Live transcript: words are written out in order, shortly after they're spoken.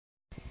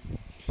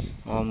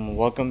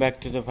Welcome back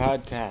to the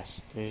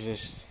podcast.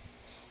 This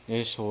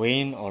is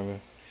Wayne, or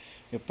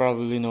you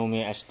probably know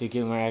me as the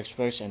Gamer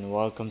Expert, and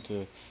welcome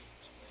to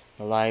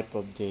the life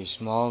of the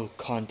small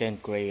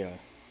content creator.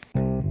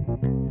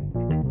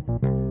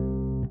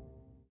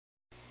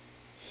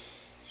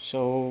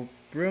 So,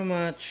 pretty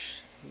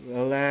much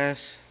the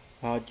last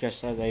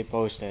podcast that I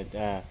posted,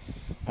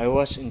 I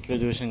was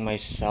introducing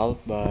myself,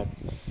 but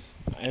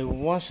I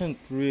wasn't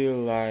really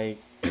like,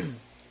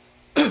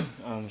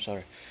 I'm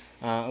sorry,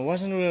 I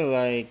wasn't really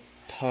like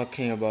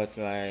talking about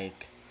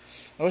like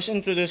I was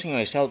introducing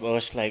myself. I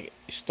was like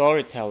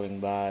storytelling,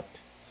 but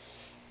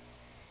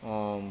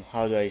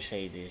how do I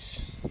say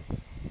this?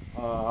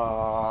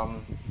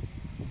 Um,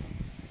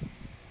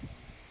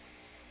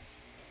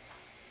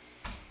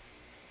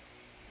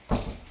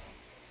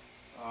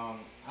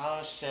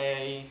 I'll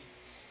say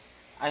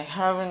I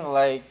haven't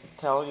like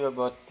tell you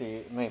about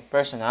my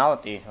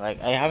personality. Like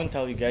I haven't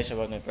tell you guys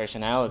about my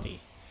personality.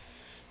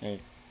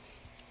 Like,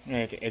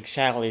 like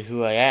exactly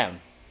who I am.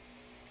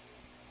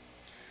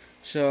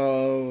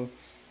 So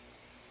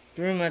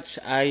pretty much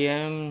I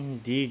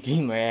am the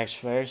gamer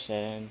expert,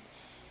 and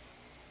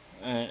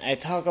I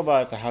talk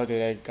about how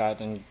did I got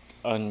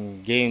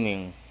on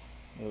gaming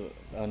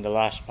on the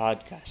last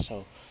podcast.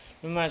 So,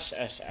 pretty much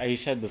as I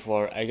said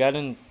before, I got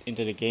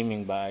into the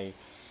gaming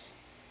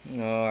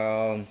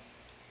um,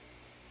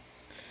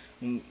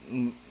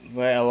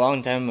 by a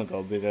long time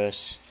ago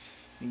because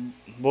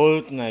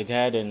both my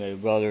dad and my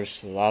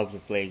brothers love to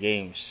play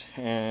games,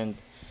 and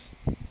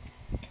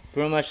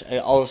pretty much I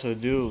also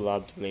do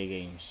love to play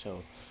games.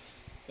 So,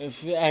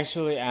 if you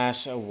actually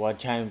ask what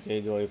kind of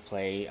game do I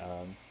play,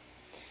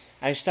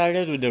 I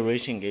started with the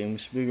racing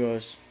games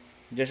because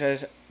just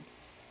as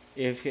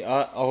if you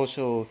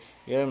also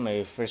hear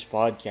my first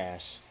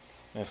podcast,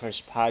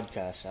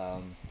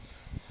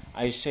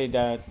 I say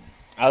that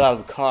I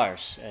love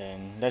cars,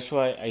 and that's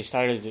why I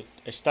started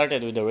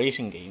with the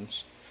racing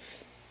games,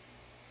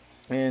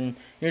 and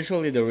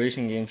usually the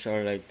racing games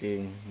are like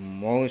the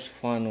most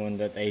fun one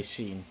that I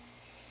seen.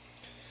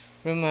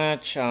 Pretty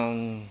much,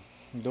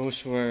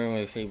 those were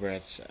my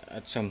favorites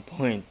at some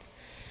point.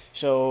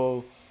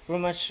 So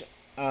pretty much,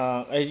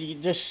 I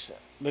just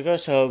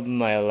because of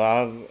my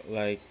love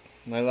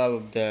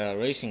of the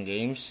racing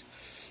games,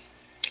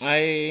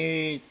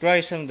 I try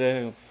some of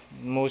the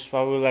most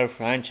popular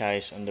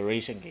franchise on the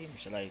racing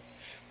games. Like,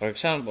 for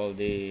example,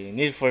 the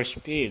Need for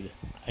Speed.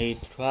 I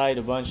tried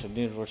a bunch of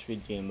Need for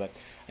Speed games, but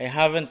I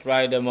haven't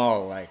tried them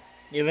all. Like,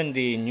 even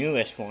the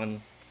newest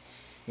one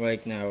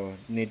right now,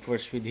 Need for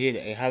Speed Heat.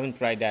 I haven't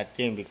tried that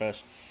game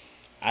because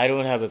I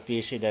don't have a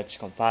PC that's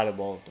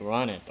compatible to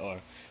run it, or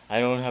I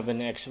don't have an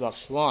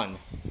Xbox One.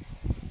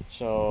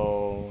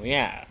 So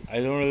yeah, I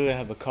don't really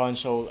have a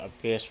console, a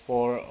PS4,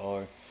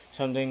 or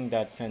something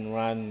that can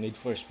run Need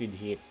for Speed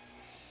Heat.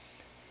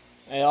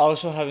 I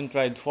also haven't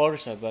tried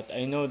Forza, but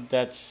I know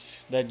that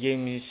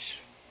game is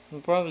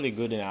probably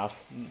good enough.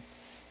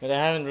 But I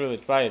haven't really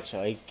tried it, so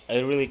I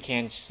really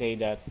can't say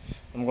that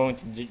I'm going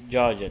to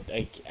judge it.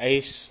 I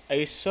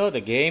saw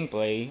the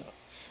gameplay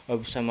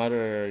of some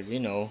other,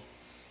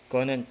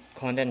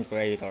 content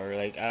creator,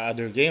 like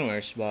other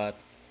gamers, but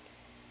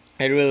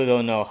I really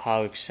don't know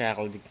how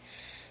exactly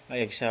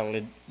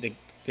the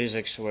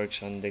physics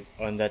works on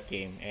that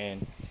game.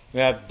 And we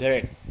have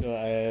Dirt.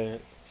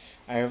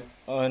 I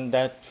on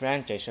that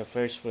franchise. I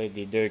first played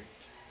the Dirt.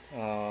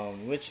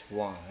 Which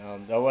one?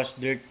 That was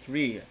Dirt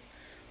 3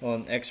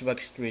 on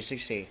Xbox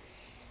 360,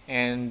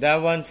 and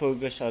that one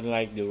focused on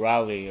like the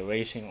rally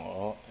racing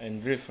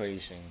and drift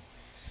racing.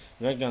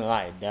 I'm not gonna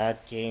lie,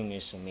 that game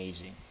is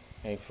amazing,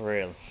 like for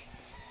real.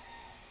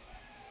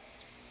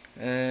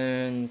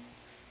 And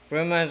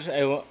pretty much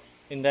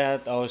in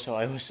that also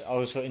I was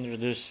also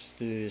introduced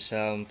to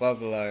some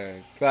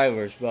popular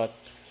drivers, but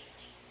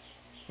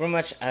pretty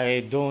much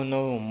I don't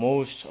know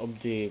most of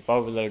the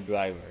popular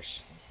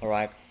drivers.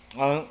 Alright,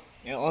 I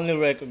only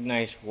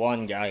recognize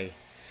one guy,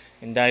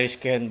 and that is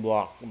Ken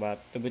Block. But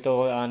to be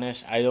totally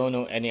honest, I don't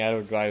know any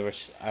other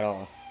drivers at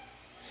all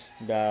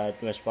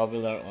that was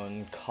popular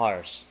on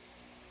cars.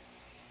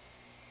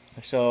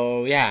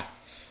 So yeah,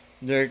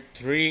 Dirt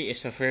 3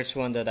 is the first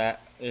one that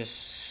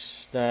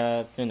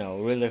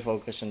really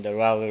focused on the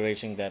rally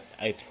racing that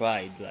I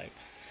tried, like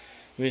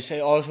which I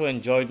also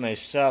enjoyed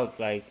myself.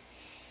 Like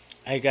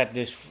I got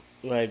this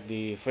like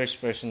the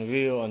first person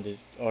view on the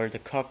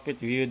cockpit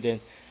view. Then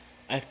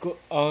I could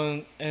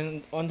on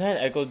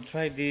that I could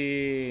try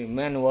the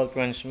manual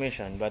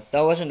transmission, but that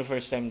wasn't the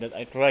first time that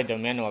I tried the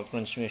manual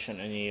transmission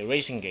in a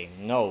racing game.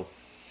 No,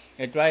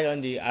 I tried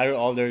on the other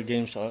older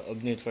games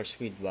of Need for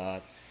Speed,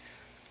 but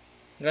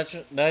that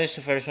is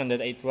the first one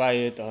that I tried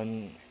it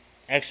on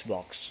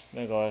Xbox.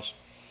 Because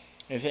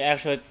if you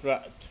actually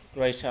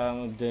try some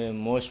of the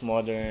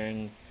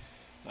modern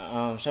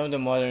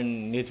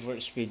Need for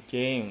Speed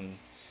game,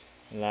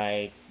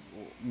 like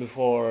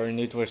before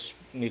Need for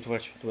Speed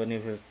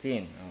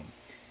 2015,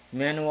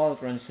 manual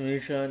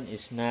transmission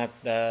is not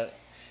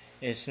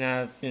it's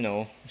not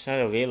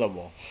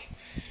available.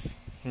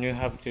 You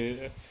have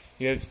to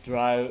you have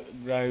to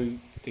drive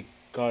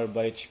car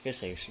by its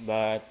physics,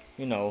 but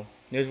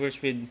Need for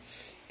Speed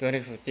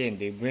 2015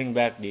 they bring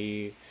back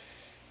the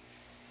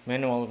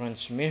manual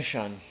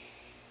transmission.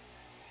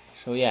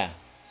 So yeah,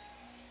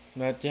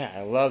 but yeah,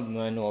 I love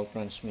manual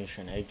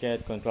transmission. I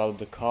get control of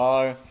the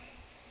car.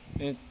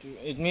 It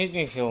it made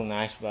me feel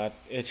nice, but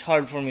it's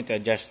hard for me to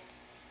adjust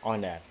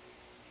on that.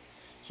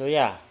 So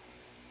yeah,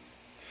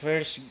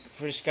 first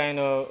kind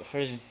of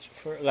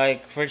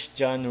first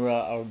genre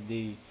of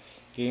the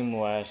game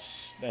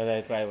was that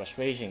I tried was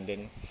racing.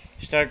 Then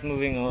start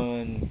moving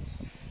on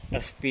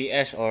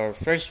FPS or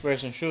first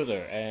person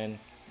shooter, and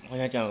I'm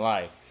not gonna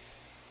lie,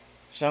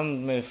 some of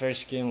my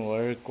first game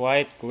were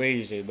quite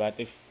crazy. But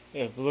if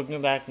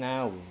looking back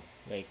now,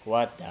 like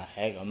what the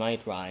heck am I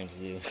trying to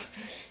do?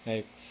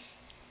 Like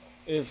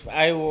if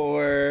I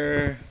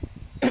were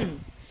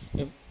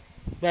if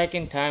back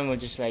in time, I was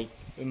just like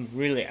I'm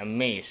really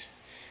amazed.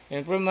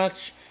 And pretty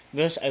much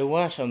because I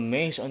was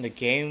amazed on the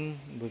game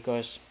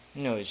because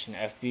it's an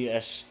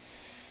FPS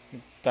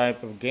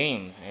type of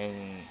game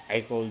and I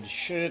could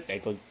shoot, I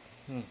could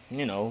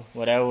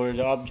whatever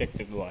the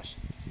objective was.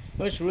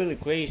 It was really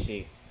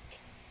crazy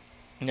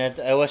that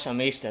I was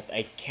amazed that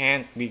I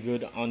can't be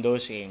good on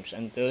those games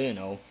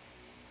until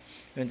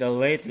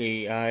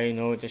lately I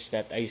noticed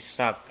that I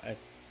suck at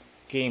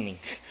gaming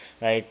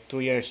like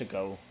 2 years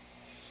ago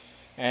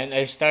and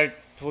I start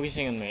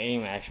focusing on my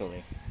aim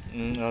actually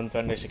on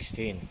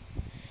 2016.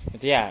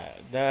 But yeah,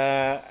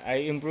 the I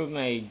improved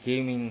my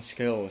gaming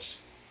skills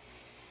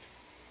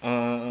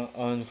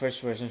on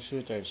first person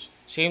shooters.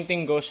 Same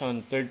thing goes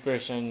on third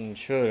person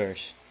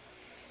shooters.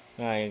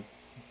 Like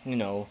you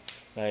know,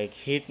 like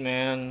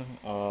Hitman,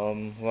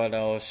 what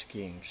else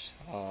games?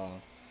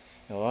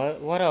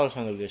 What else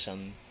on the list?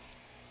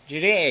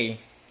 GTA,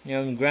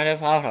 Grand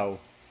Theft Auto.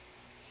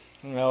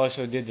 I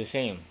also did the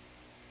same.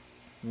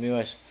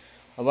 Because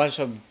a bunch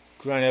of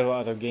Grand Theft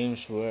Auto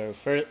games were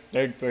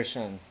third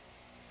person.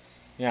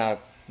 Yeah,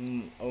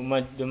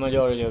 the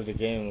majority of the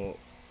game,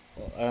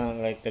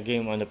 like the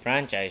game on the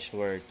franchise,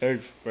 were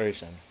third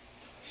person.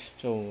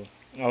 So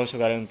I also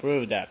gotta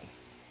improve that.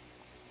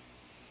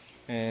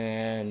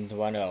 And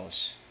what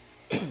else?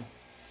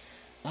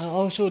 I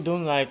also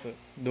don't like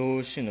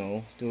those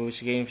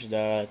games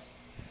that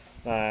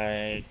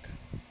like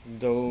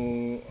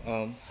though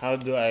how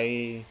do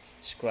I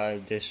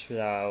describe this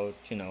without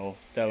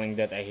telling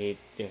that I hate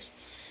this.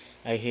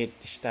 I hate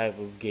this type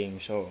of game.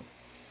 So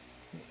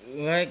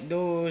like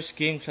those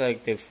games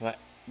like the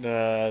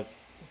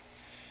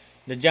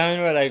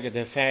genre like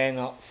the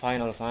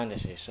Final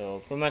Fantasy.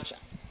 So pretty much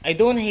I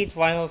don't hate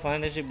Final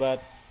Fantasy,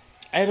 but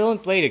I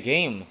don't play the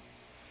game.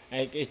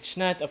 Like it's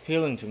not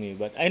appealing to me.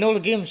 But I know the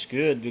game's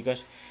good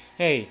because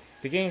hey,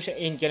 the games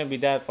ain't gonna be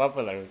that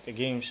popular. If the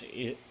game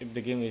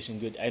isn't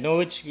good, I know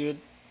it's good,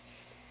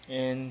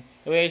 and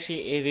the way I see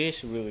it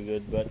is really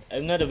good. But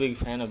I'm not a big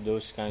fan of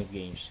those kind of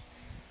games.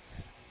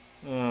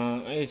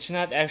 It's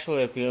not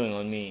actually appealing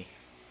on me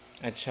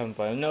at some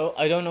point. No,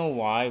 I don't know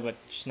why, but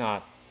it's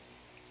not.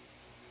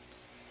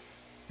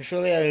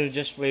 Usually, I'll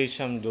just play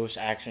some of those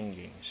action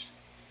games.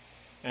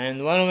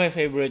 And one of my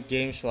favorite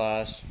games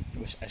was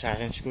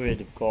Assassin's Creed,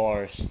 of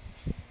course.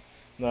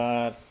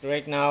 But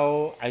right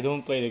now, I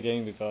don't play the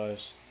game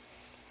because,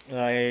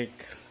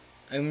 like,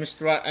 I'm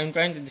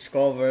trying to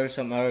discover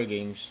some other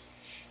games,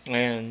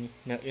 and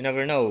you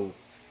never know.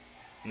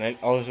 Like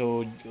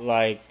also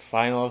like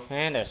Final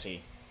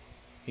Fantasy,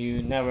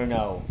 you never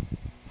know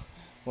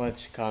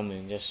what's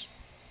coming.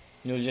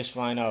 You'll just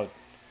find out.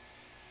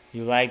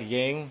 You like the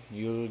game,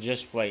 you'll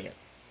just play it.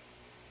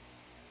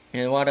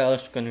 And what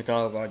else can we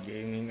talk about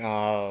gaming?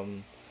 I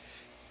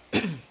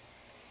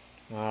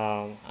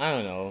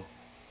don't know.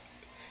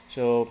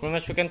 So pretty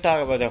much we can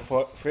talk about the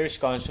first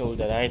console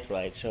that I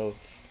tried. So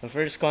the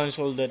first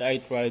console that I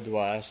tried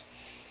was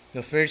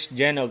the first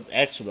gen of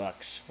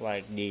Xbox,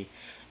 like the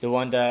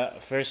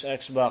first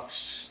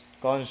Xbox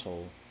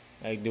console,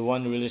 like the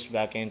one released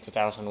back in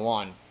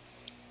 2001.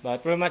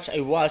 But pretty much I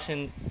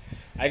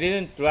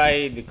didn't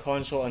try the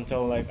console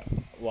until like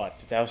what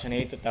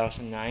 2008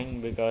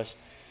 2009 because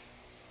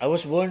I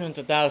was born in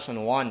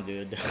 2001,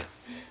 dude.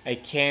 I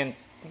can't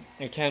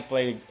I can't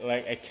play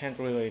like I can't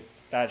really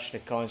touch the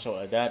console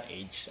at that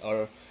age,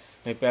 or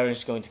my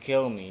parents going to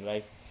kill me.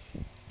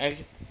 I,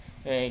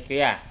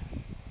 yeah,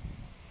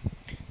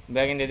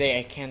 back in the day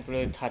I can't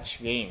really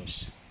touch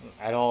games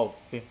at all.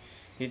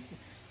 It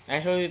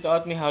actually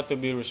taught me how to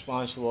be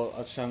responsible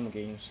at some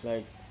games.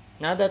 Like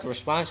not that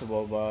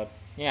responsible, but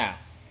yeah,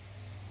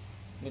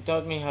 it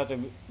taught me how to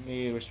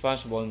be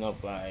responsible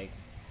enough. Like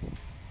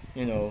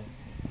you know,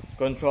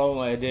 control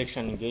my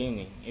addiction in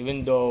gaming.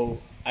 Even though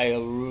I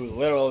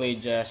literally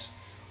just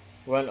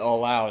went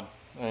all out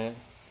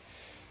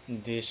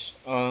this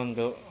on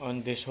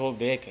this whole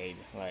decade.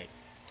 Like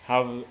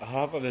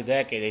half of the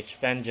decade I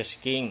spent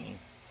just gaming,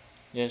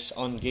 just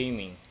on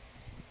gaming.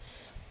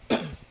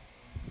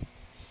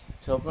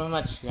 So pretty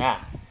much yeah.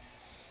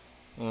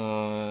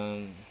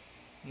 Um,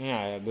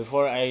 yeah.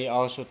 Before I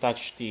also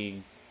touched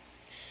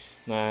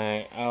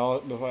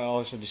before I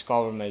also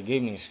discovered my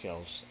gaming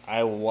skills,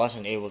 I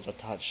wasn't able to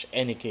touch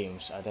any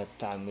games at that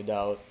time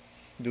without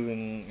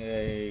doing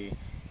a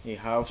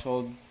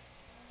household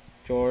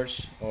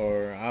chores,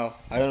 or how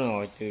I don't know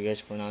what you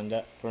guys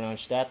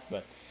pronounce that,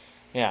 but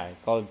yeah,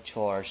 called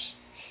chores.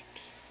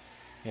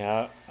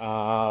 Yeah,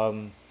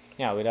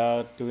 yeah,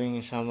 without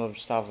doing some of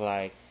stuff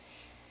like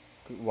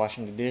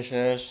washing the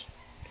dishes,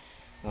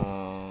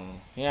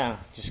 yeah,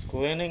 just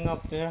cleaning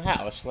up the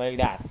house like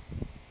that,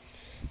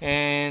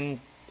 and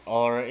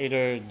or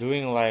either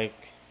doing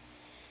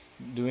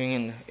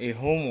a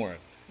homework.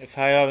 If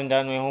I haven't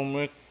done my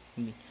homework,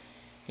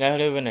 not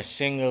even a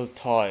single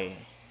toy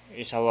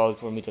is allowed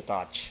for me to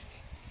touch,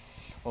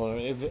 or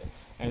if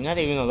I'm not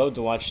even allowed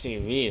to watch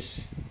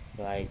TVs.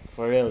 Like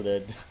for real,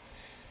 dude.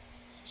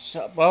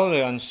 So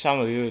probably on some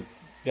of you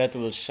that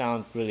will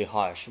sound really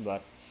harsh,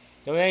 but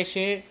the way I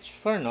see it, it's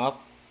fair enough,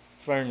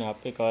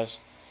 because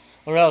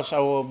or else I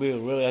will be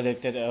really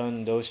addicted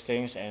on those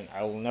things and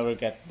I will never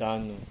get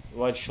done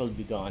what should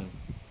be done.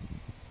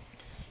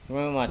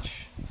 Very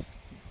much.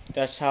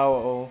 That's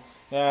how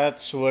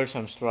that's where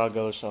some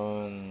struggles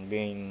on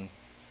being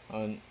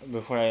on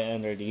before I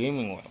entered the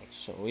gaming world.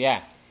 So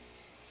yeah.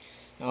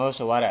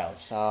 Also, what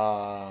else?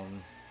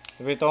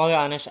 To be totally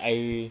honest,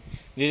 I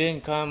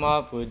didn't come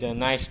up with a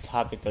nice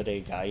topic today,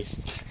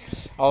 guys.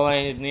 All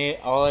I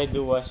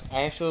do was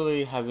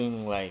actually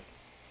having like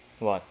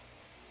what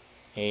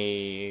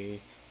a,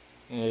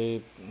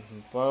 a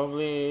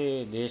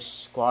probably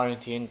this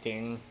quarantine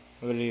thing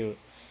really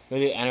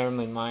entered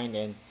my mind,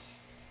 and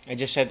I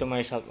just said to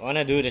myself, I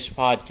wanna do this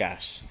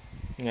podcast,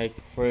 like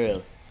for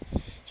real.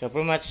 So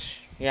pretty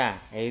much, yeah,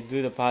 I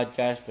do the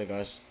podcast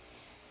because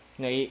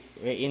the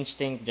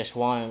instinct just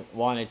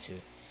wanted to.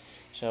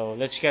 So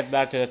let's get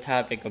back to the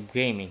topic of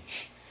gaming,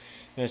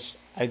 because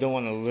I don't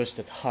want to lose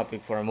the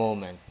topic for a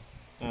moment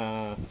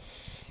uh,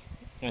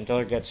 until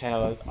it gets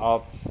settled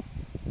up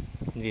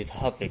the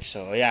topic.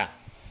 So yeah,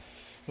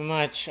 pretty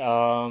much.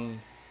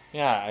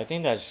 Yeah, I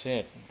think that's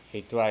it.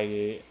 I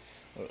tried.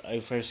 I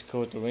first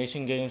go to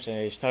racing games and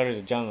I started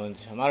to jump on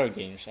some other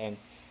games, and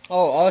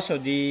oh, also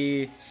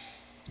the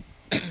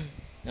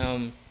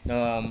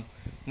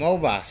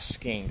MOBAs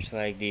games,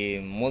 like the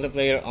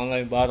multiplayer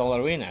online battle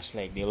arenas,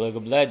 like the League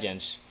of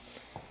Legends,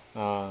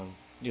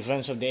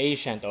 Defense of the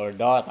Ancient, or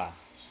Dota.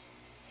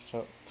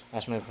 So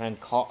as my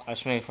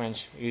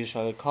friends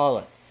usually call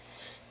it.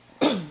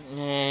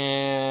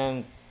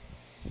 And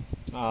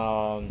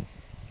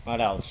what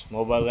else?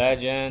 Mobile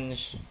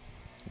Legends,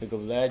 League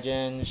of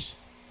Legends.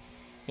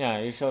 Yeah,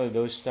 usually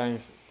those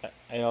times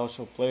I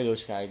also play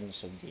those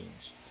kinds of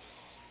games.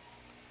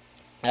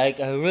 Like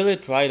I really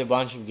tried a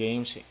bunch of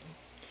games,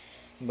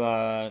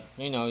 but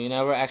you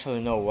never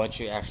actually know what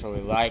you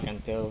actually like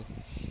until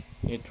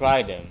you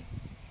try them.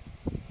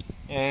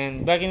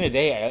 And back in the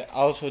day, I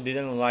also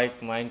didn't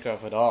like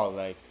Minecraft at all.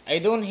 Like I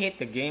don't hate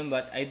the game,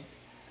 but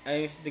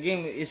the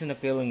game isn't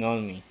appealing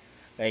on me.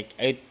 Like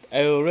I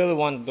really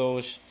want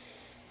those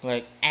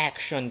like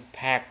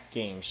action-packed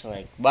games,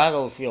 like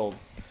Battlefield.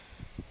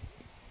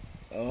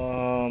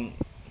 Um,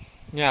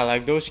 yeah,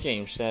 like those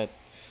games that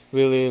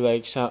really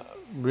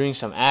bring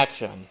some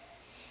action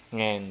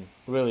and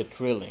really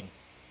thrilling.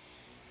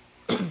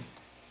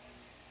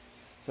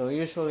 So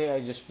usually I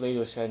just play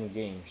those kind of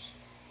games.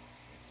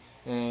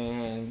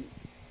 And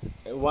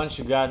once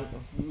you got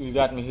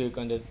me hooked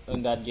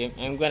on that game,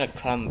 I'm gonna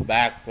come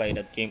back play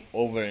that game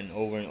over and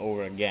over and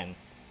over again.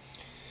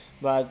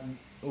 But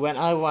when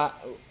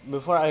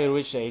before I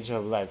reached the age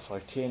of like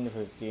 14,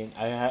 15,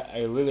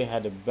 I really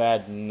had a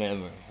bad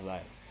memory.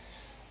 Like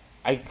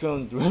I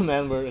couldn't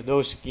remember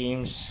those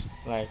games.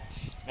 Like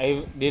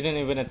I didn't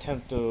even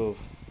attempt to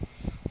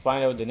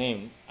find out the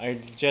name. I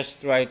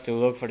just tried to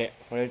look for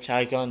its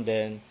icon,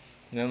 then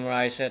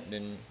memorize it.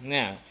 Then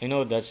yeah, I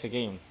know that's the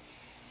game.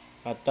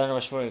 But that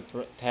was really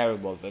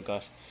terrible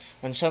because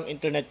on some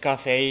internet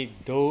cafe,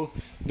 though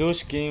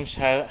those games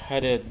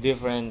had a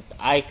different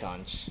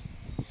icons.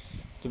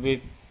 To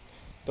be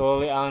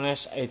totally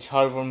honest, it's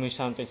hard for me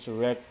sometimes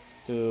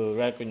to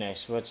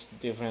recognize what's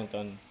different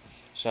on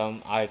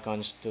some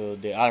icons to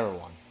the other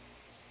one.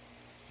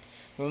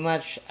 Pretty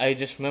much, I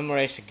just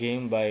memorized the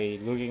game by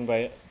looking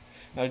by.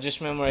 I just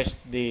memorized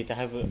the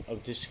type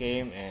of this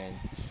game and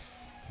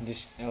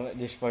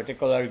this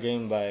particular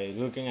game by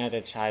looking at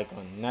its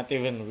icon, not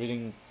even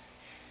reading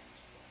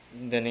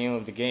the name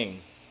of the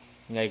game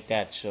like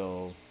that.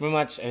 So pretty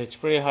much, it's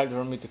pretty hard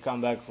for me to come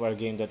back for a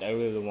game that I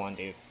really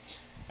wanted.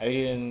 I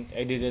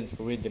didn't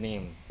read the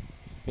name,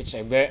 which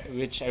I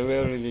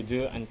rarely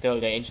do until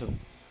the age of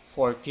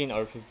 14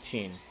 or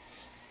 15,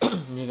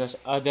 because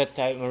at that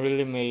time I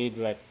really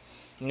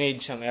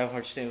made some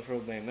efforts to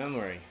improve my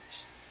memory.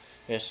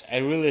 Yes, I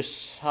really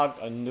suck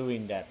on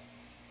doing that.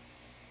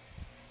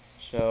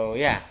 So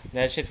yeah,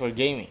 that's it for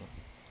gaming.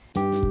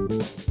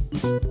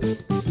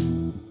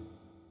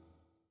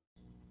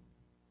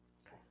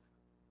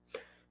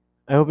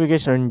 I hope you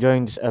guys are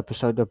enjoying this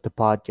episode of the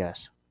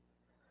podcast.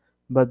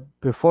 But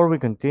before we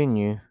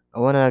continue, I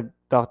want to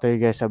talk to you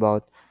guys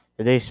about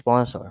today's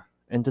sponsor.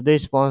 And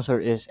today's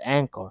sponsor is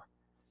Anchor.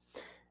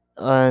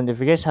 And if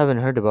you guys haven't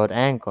heard about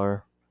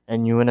Anchor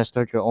and you want to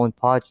start your own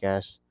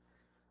podcast,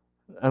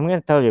 I'm going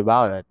to tell you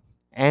about it.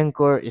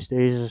 Anchor is the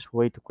easiest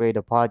way to create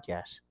a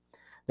podcast.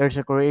 There's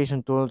a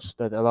creation tools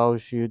that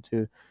allows you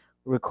to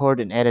record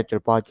and edit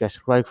your podcast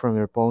right from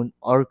your phone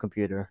or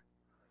computer.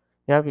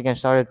 Yep, you can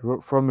start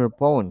it from your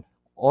phone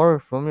or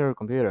from your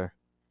computer.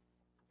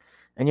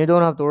 And you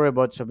don't have to worry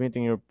about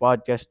submitting your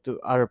podcast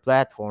to other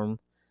platform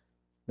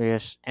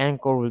because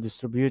Anchor will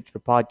distribute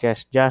your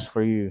podcast just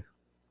for you.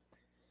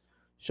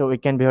 So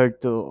it can be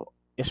heard to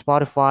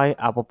Spotify,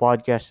 Apple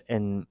Podcasts,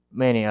 and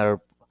many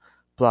other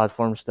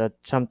platforms that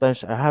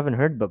sometimes I haven't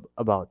heard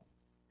about.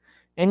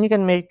 And you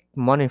can make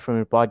money from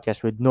your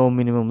podcast with no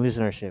minimum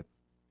listenership.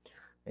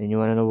 And you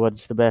want to know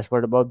what's the best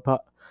part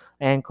about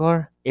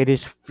Anchor? It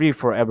is free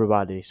for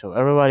everybody. So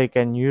everybody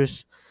can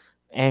use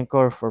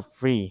Anchor for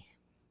free.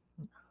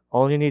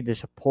 All you need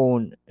is a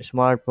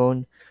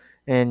smartphone,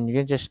 and you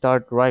can just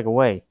start right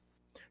away.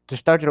 To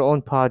start your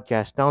own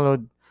podcast,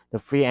 download the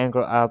free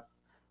Anchor app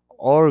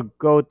or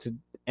go to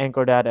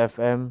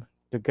anchor.fm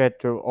to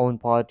get your own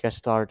podcast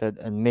started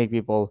and make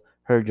people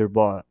heard your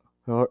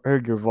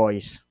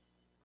voice.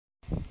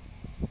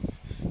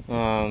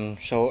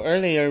 So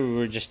earlier we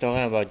were just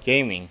talking about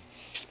gaming.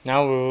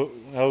 Now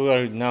we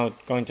are now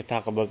going to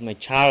talk about my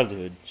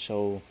childhood.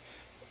 So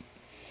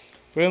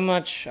pretty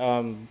much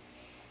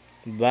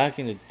back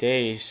in the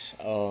days,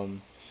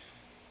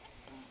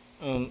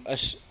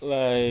 as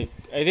like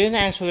I didn't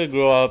actually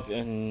grow up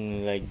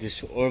in like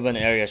these urban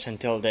areas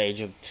until the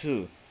age of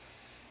 2.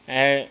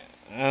 I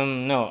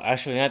no,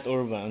 actually not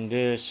urban.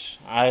 This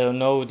I don't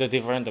know the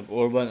difference of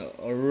urban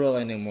or rural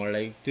anymore.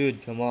 Like,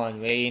 dude, come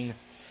on, Wayne.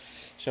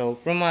 So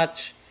pretty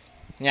much,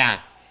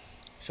 yeah.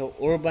 So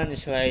urban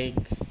is like,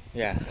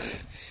 yeah.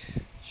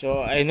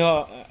 So I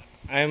know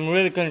I'm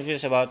really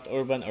confused about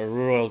urban or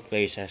rural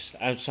places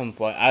at some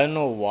point. I don't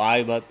know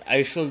why, but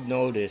I should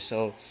know this.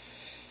 So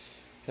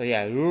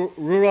yeah,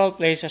 rural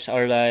places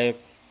are like,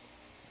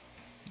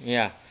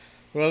 yeah,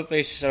 rural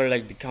places are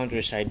like the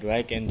countryside,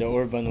 right? And the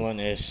urban one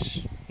is,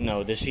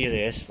 no, the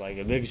cities, like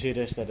the big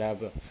cities that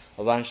have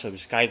a bunch of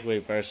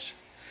skyscrapers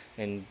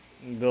and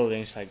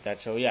buildings like that.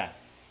 So yeah,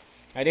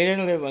 I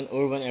didn't live in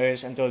urban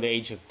areas until the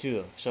age of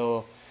 2.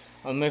 So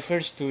on my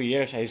first 2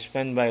 years, I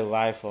spent my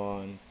life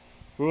on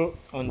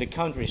the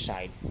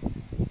countryside.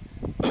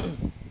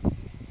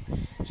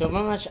 So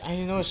pretty much I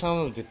know some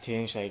of the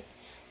things like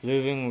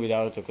living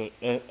without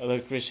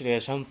electricity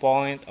at some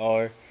point,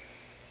 or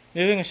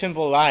living a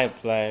simple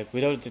life like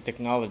without the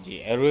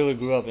technology. I really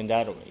grew up in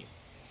that way.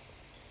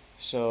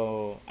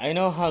 So I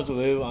know how to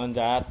live on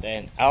that,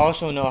 and I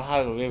also know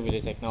how to live with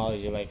the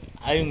technology. Like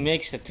I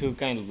mix the two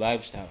kind of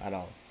lifestyle at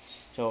all.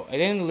 So I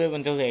didn't live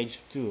until the age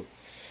of 2,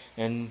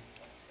 and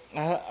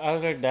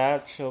after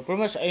that, so pretty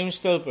much I'm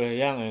still pretty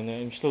young and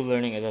I'm still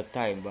learning at that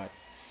time. But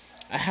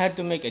I had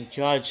to make a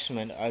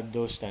judgment at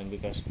those time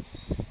because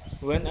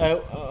when I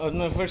at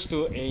my first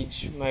 2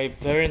 age, my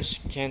parents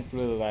can't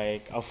really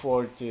like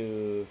afford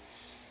to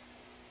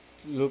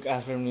look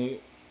after me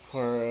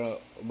for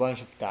a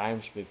bunch of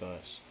times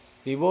because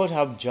they both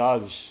have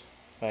jobs.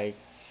 Like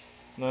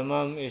my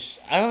mom is,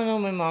 I don't know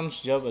my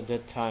mom's job at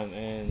that time,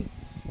 and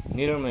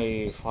neither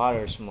my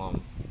father's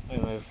mom,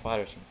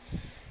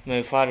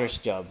 my father's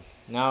job.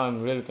 Now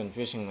I'm really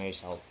confusing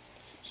myself.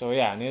 So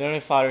yeah, neither my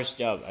father's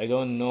job. I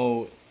don't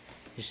know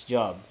his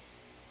job.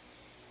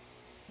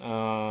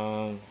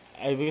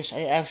 Because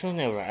I actually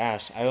never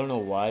asked. I don't know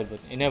why, but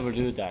I never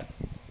do that.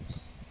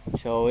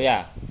 So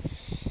yeah,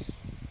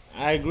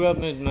 I grew up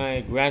with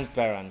my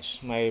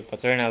grandparents, my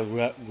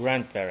paternal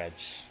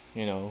grandparents.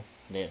 The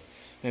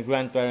my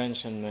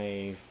grandparents and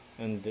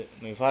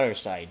my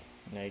father's side,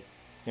 like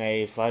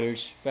my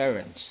father's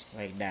parents,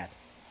 like that.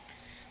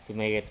 To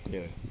make it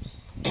clear.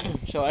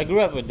 So I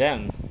grew up with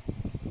them,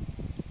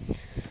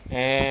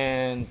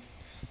 and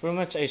pretty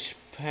much I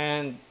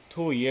spent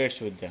 2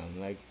 years with them,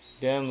 like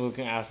them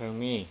looking after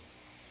me.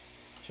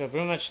 So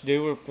pretty much they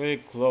were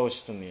pretty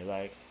close to me.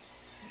 Like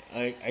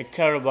I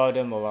care about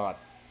them a lot.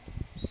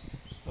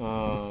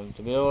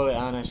 To be really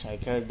honest, I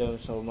cared them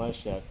so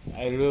much that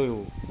I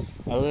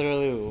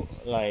literally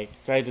like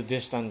try to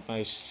distance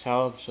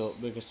myself. So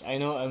because I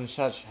know I'm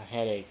such a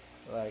headache,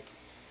 like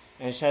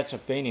and such a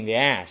pain in the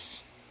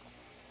ass.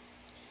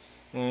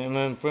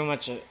 I'm pretty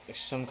much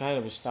some kind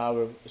of a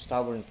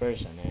stubborn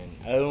person, and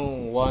I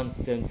don't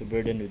want them to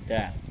burden with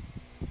that.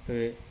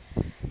 So,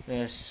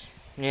 yes,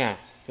 yeah,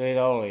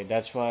 totally.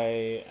 That's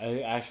why I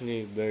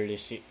actually barely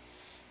see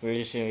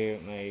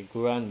my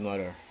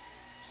grandmother.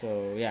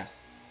 So yeah,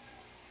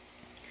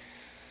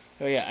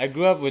 I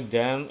grew up with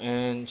them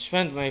and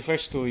spent my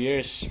first 2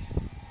 years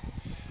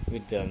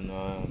with them.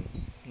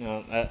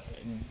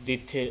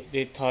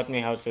 They taught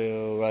me how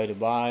to ride a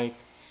bike,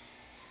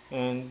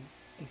 and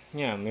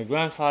yeah, my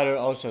grandfather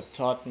also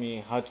taught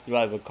me how to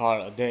drive a car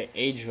at the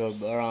age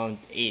of around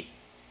 8.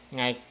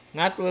 Like,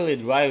 not really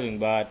driving,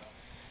 but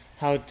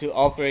how to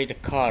operate a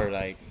car,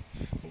 like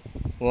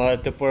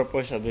what the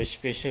purpose of a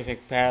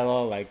specific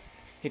pedal. Like,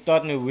 he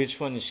taught me which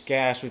one is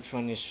gas, which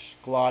one is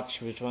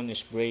clutch, which one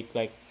is brake.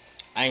 Like,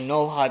 I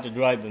know how to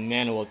drive a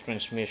manual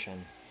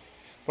transmission.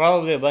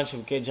 Probably a bunch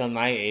of kids on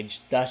my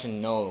age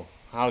doesn't know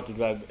how to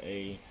drive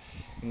a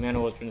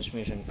manual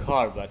transmission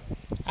car, but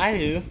I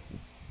do.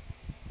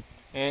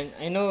 And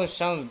I know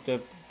some of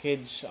the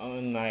kids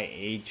on my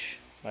age,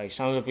 like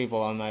some of the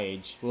people on my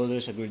age, will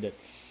disagree that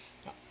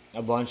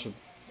a bunch of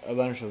a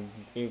bunch of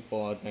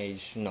people at my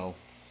age know.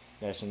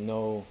 Doesn't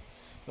know.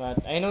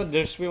 But I know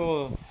there's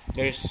people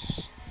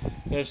there's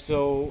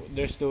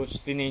those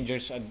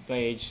teenagers at my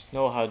age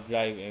know how to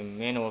drive a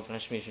manual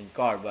transmission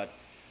car, but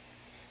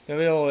to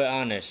be all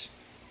honest,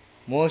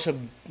 most of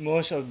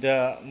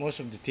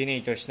the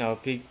teenagers now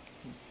pick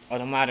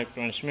automatic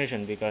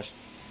transmission because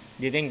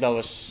they think that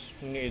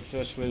it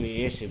was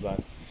really easy.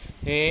 But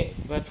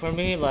for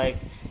me, like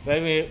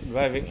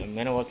driving a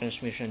manual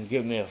transmission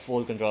give me a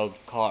full control of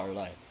the car.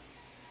 Like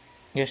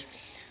yes,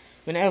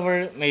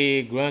 whenever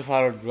my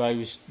grandfather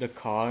drives the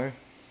car,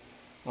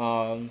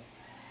 um,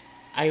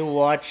 I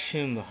watch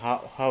him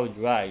how he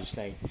drives.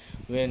 Like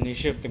when he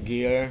shift the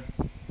gear,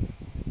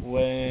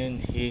 when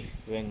he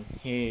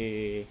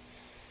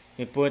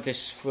put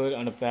his foot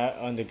on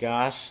the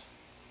gas,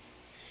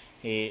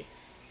 he,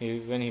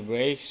 when he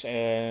brakes,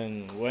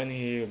 and when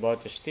he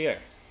about to steer.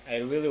 I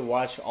really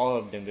watch all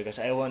of them because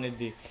I wanted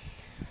the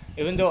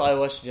even though I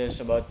was just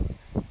about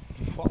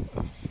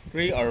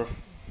 3 or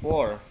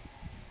 4.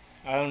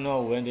 I don't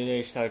know when did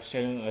I start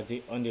sitting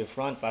on the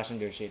front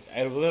passenger seat.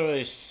 I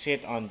literally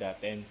sit on that,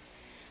 and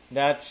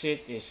that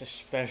seat is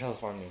special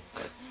for me.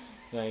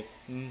 Like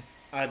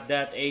at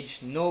that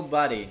age,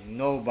 nobody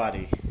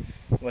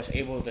was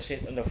able to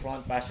sit on the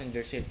front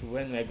passenger seat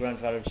when my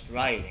grandfather's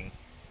driving.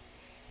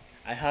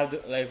 I have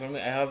to, like for me,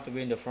 I have to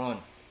be in the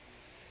front,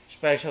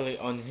 especially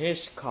on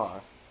his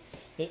car.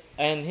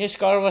 And his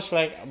car was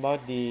like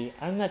about the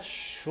I'm not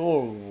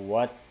sure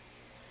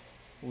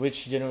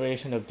which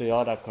generation of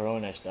Toyota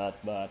Corona is that,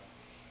 but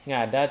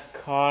yeah, that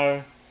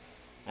car.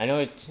 I know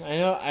it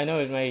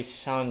may it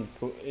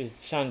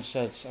sounds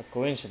such a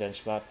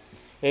coincidence, but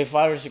my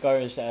father's car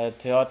is a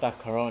Toyota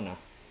Corona.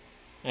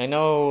 I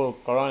know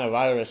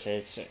coronavirus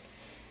is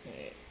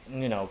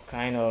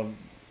kind of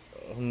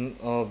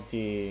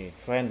the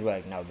trend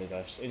right now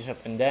because it's a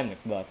pandemic,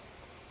 but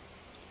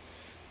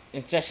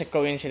it's just a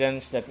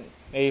coincidence that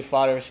my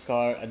father's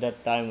car at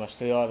that time was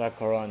Toyota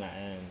Corona,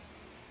 and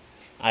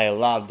I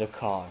love the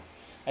car.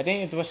 I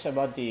think it was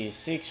about the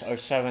 6th or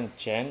 7th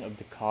gen of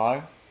the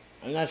car.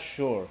 I'm not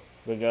sure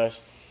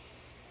because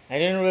I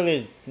didn't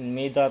really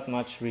need that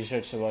much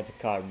research about the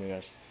car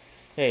because,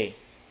 hey,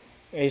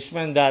 I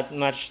spent that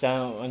much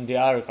time on the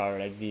other car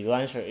like the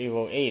Lancer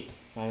Evo 8,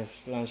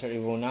 Lancer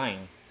Evo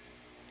 9.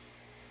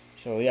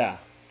 So yeah,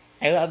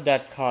 I love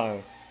that car,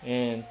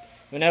 and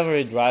whenever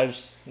he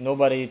drives,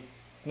 nobody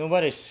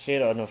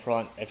sit on the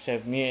front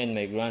except me and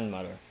my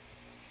grandmother.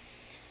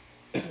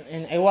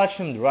 And I watch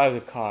him drive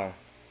the car,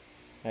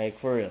 like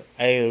for real.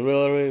 I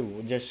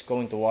really just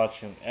going to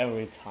watch him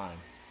every time.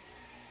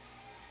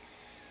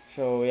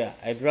 So yeah,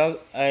 I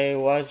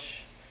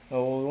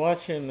will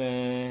watch him,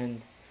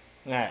 and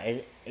yeah,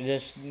 I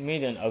just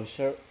made an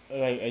observe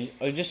like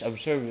I just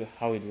observe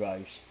how he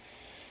drives,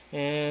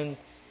 and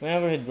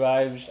whenever he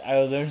drives, I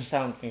learn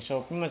something.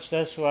 So pretty much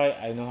that's why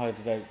I know how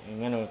to drive a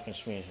manual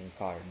transmission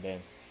car. Then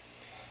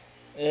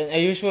and I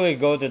usually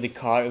go to the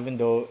car even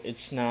though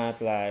it's not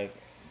like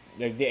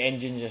the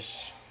engine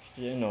just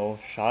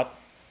shot.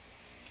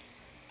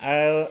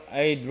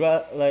 I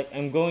drive like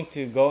I'm going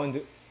to go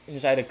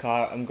inside the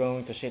car. I'm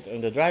going to sit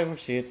on the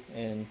driver's seat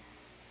and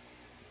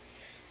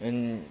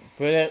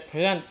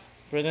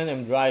pretend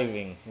I'm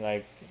driving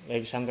like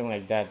something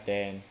like that.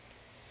 Then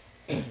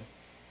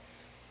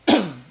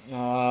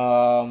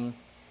um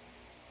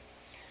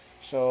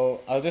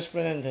so I'll just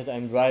pretend that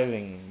I'm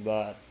driving.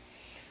 But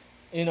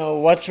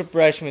what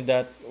surprised me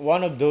that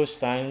one of those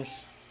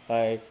times,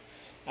 like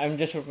I'm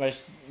just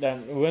surprised that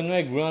when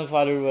my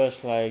grandfather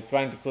was like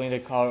trying to clean the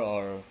car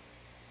or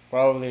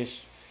probably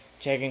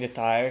checking the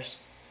tires,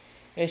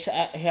 he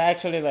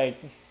actually like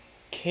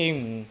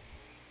came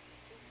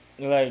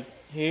like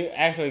he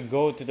actually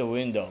go to the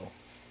window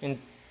and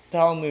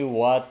tell me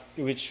like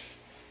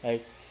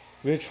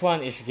which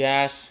one is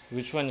gas,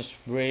 which one is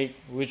brake,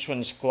 which one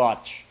is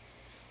clutch,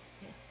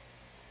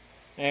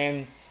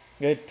 and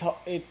it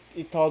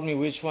told me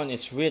which one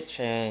is which,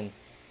 and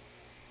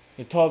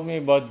it told me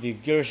about the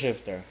gear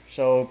shifter.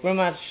 So pretty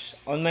much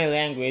on my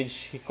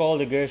language, he called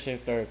the gear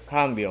shifter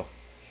cambio.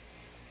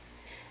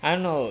 I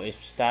don't know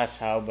if that's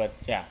how, but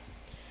yeah.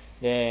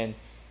 Then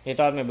he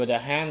taught me about the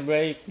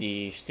handbrake,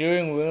 the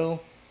steering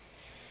wheel,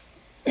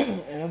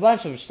 and a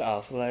bunch of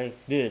stuff. Like,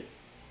 dude,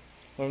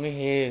 for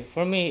me,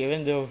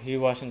 even though he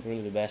wasn't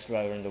really the best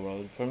driver in the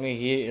world, for me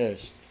he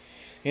is.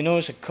 He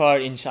knows a car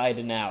inside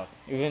and out.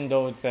 Even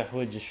though the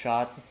hood is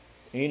shot,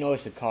 he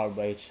knows the car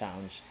by its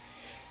sounds.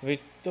 But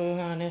to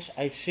be honest,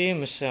 I see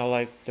him as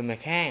like the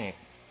mechanic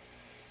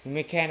on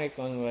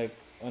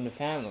the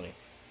family.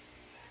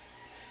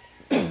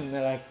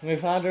 Like my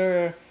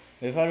father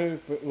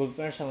would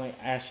personally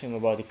ask him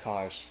about the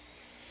cars,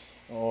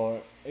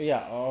 or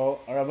yeah, or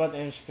about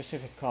any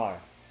specific car,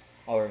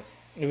 or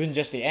even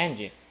just the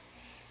engine.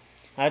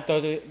 I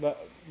thought,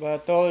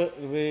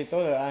 to be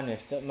totally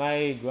honest, that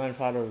my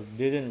grandfather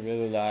didn't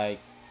really like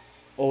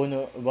own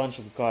a bunch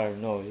of cars.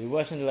 No, he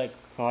wasn't like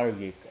a car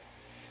geek.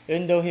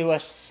 Even though he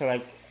was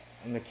like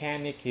a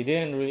mechanic, he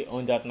didn't really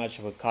own that much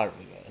of a car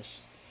because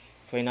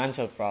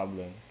financial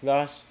problem.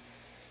 Plus,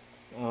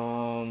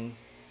 um,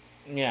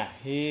 yeah,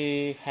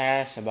 he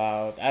has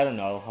about I don't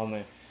know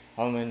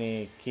how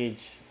many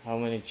kids, how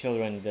many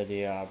children that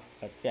he have.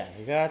 But yeah,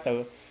 he got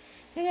a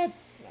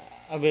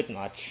bit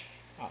much.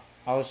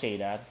 I'll say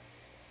that,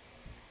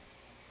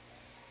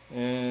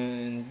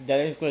 and that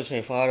includes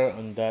my father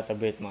on that a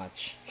bit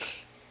much.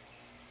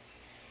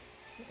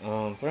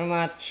 Pretty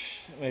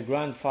much, my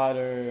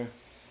grandfather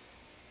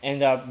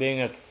ended up being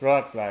a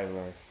truck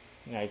driver.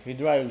 Like he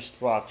drives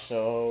trucks,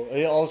 so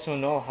I also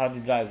know how to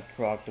drive a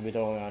truck. To be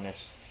totally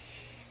honest,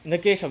 in the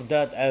case of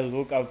that, I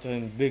look up to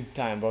him big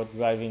time about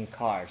driving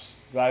cars,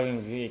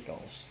 driving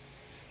vehicles,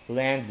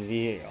 land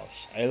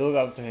vehicles. I look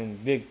up to him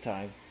big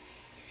time.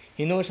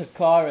 He knows a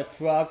car, a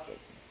truck,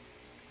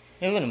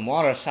 even a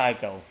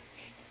motorcycle.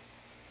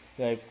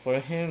 Like for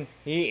him,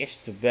 he is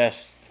the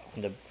best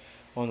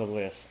on the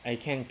list. I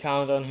can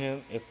count on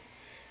him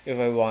if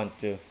I want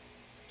to.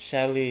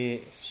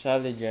 Sadly,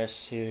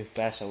 just he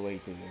passed away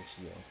 2 years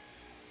ago.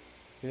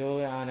 To be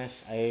really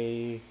honest,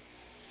 I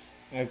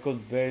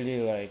could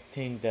barely like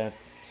think that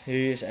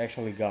he is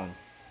actually gone.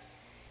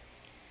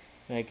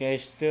 Like I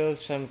still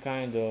some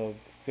kind of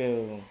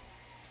feel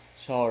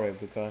sorry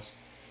because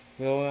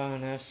to be really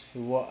honest,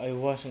 I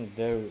wasn't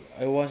there.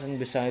 I wasn't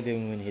beside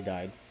him when he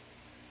died.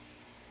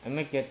 I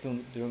might get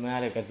too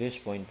dramatic at this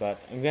point, but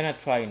I'm gonna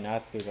try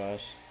not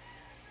because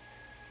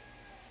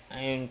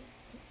I'm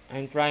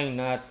I'm trying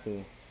not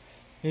to.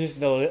 He's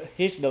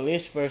the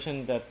least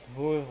person that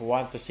who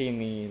want to see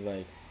me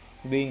like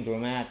being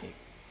dramatic.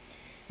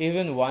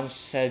 Even once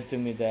said to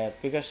me that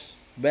because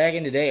back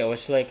in the day I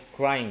was like a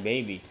crying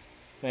baby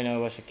when I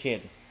was a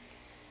kid.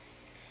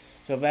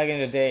 So back in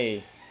the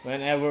day,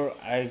 whenever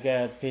I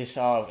get pissed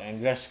off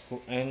and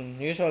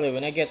usually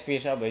when I get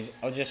pissed off,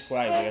 I'll just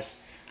cry because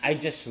I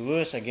just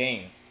lose a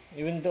game.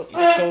 Even though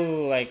it's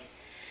so like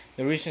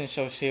the reason is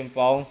so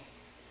simple,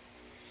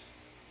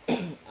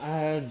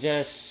 I'll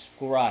just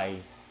cry.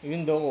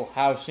 Even though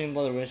how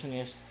simple the reason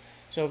is.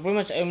 So pretty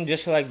much I'm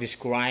just like this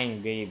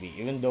crying baby.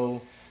 Even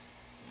though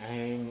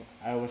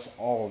I was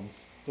old,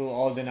 too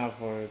old enough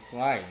for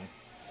crying.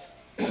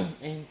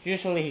 And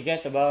usually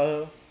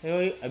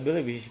I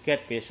believe he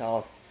get pissed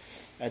off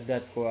at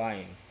that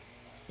crying.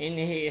 And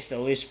he is the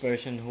least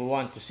person who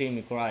want to see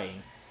me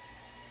crying.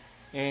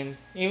 And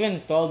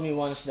even told me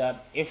once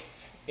that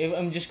if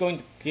I'm just going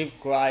to keep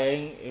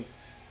crying if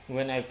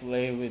when I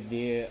play with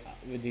the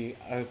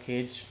our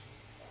kids,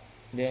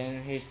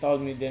 then he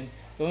told me then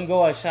don't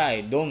go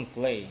outside, don't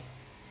play.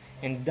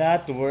 And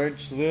that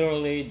words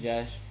literally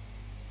just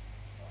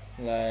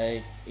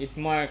like it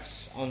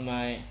marks on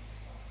my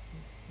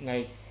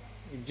like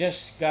it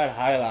just got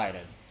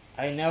highlighted.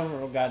 I never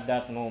forgot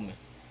that moment.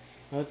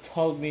 He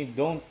told me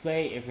don't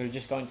play if you're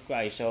just going to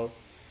cry. So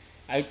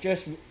I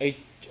just I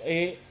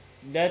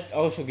that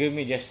also gave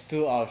me just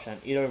two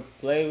options: either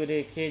play with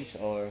the kids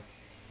or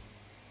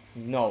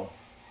no,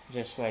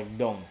 just like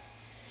don't.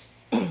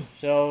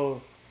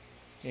 So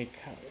it,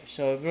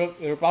 so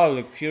you're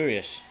probably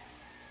curious.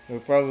 You're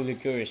probably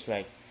curious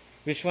like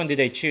which one did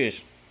they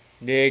choose?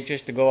 Did they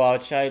choose to go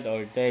outside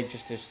or did they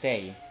choose to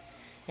stay?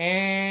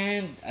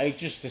 And I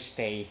choose to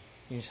stay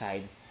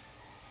inside.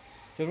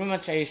 So pretty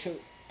much I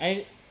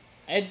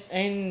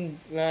I'm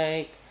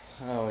like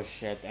oh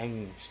shit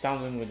I'm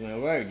stumbling with my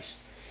words.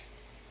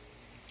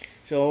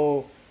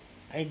 So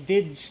I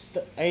did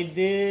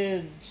stay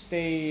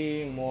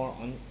more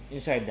on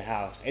inside the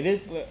house.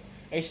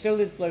 I still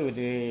did play with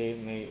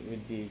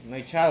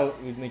my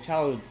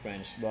childhood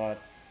friends, but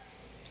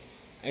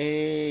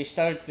I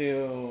started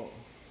to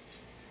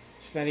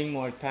spending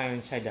more time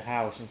inside the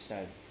house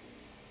instead,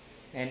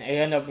 and I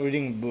end up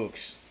reading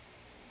books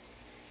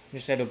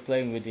instead of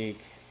playing with the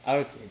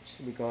our kids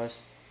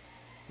because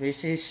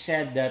he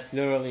said that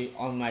literally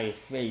on my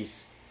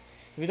face.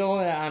 To be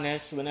totally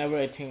honest, whenever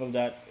I think of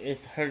that,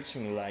 it hurts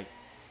me. Like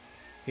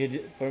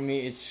for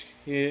me,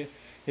 he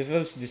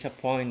feels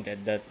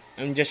disappointed that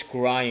I'm just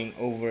crying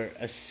over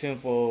a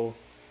simple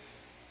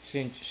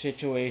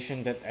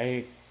situation that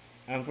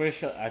I'm pretty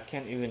sure I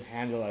can't even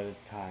handle at the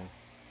time.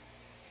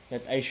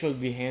 That I should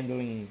be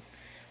handling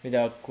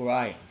without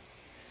crying.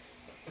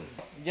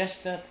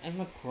 Just that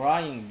I'm a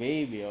crying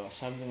baby or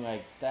something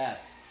like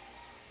that.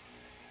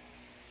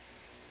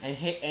 I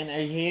hate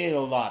it a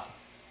lot.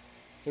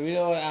 To be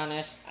really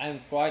honest, I'm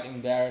quite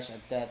embarrassed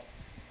at that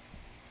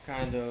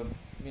kind of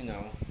you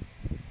know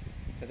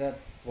at that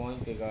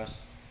point because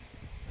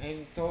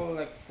I'm totally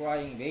like a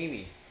crying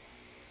baby.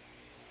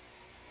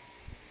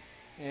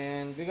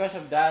 And because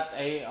of that,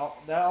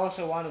 that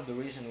also one of the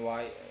reason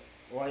why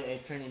I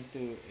turned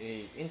into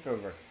a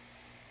introvert.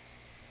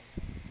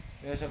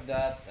 Because of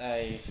that,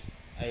 I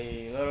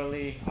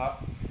literally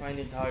find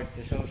it hard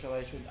to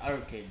socialize with other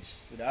kids,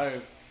 with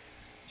other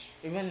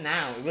Even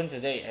now, even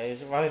today, I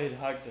find it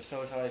hard to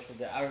socialize with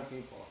the other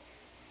people.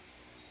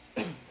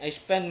 I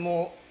spend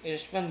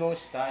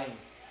most time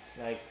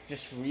like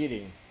just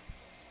reading.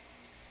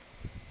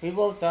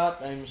 People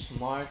thought I'm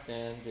smart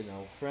and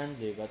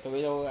friendly, but to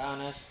be totally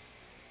honest,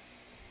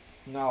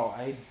 no,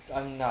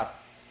 I'm not.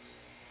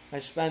 I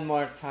spend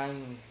more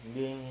time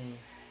being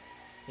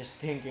just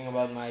thinking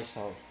about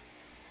myself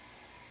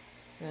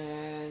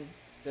and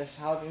just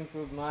how to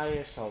improve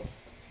myself.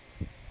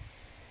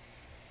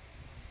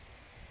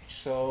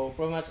 So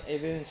pretty much I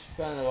didn't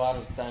spend a lot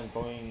of time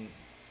going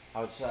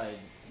outside.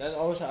 That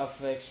also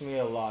affects me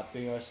a lot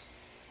because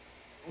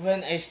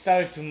when I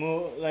start to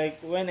move, like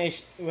when I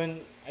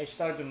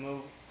start to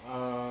move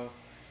uh,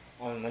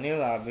 on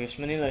Manila, because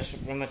Manila is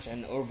pretty much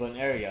an urban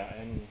area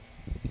and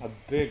a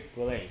big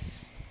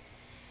place,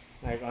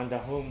 like on the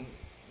home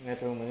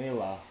Metro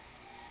Manila.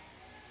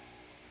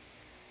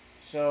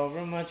 So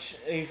pretty much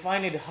I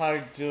find it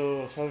hard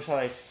to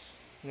socialize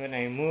when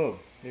I move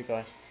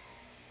because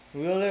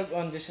we live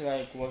on this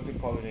like what we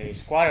call a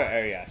squatter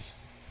areas.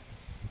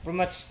 Pretty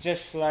much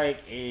just like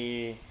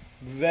a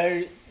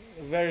very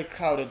very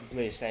crowded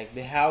place. Like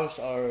the house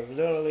are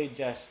literally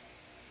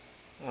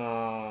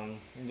um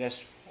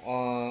just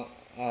uh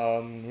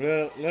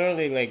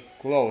literally like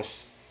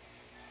close.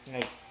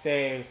 Like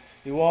the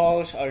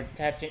walls are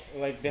touching,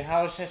 like the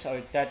houses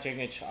are touching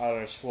each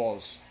other's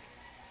walls.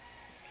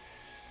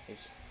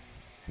 It's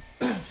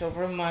so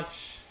pretty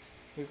much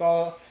we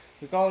call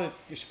we call it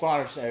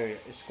squatter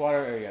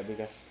area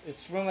because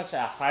it's pretty much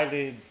a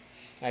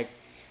like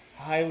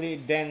highly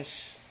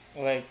dense,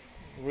 like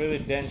really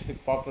densely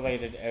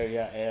populated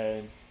area,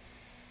 and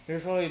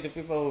usually the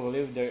people who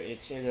live there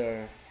it's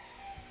either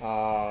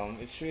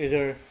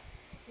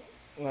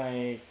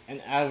like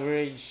an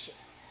average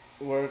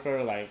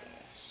worker, like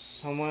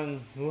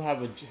someone who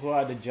had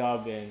a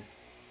job and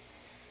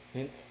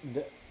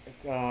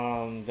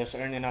does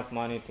earn enough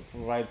money to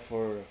provide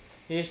for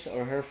his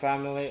or her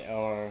family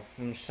or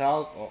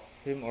himself or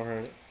him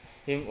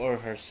or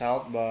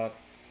herself,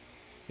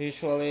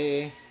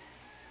 usually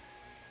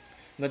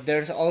but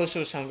there's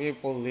also some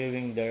people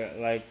living there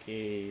like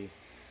a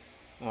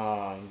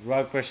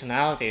drug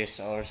personalities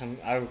or some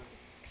other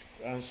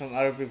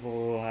people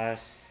who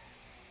has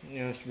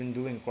been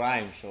doing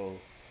crime. So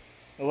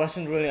I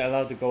wasn't really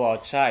allowed to go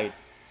outside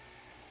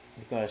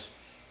because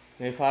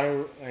my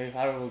father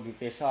would be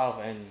pissed off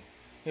and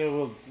he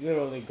will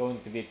literally going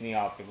to beat me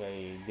up if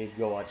I did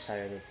go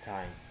outside at the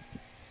time.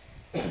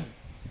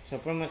 So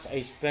pretty much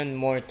I spend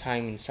more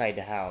time inside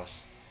the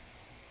house.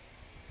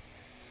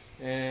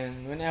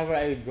 And whenever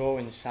I go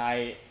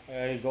outside,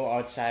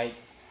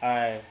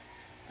 I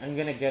I'm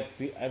gonna get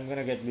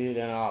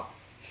beaten up.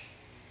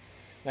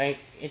 Like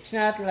it's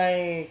not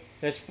like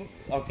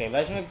okay,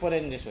 let's me put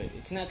it in this way.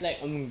 It's not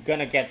like I'm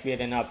gonna get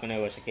beaten up when I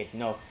was a kid.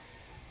 No,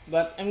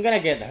 but I'm gonna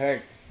get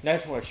hurt.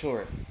 That's for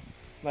sure.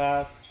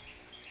 But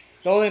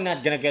totally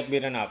not gonna get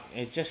beaten up.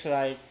 It's just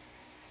like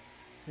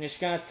he's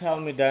gonna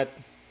tell me that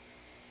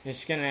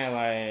he's gonna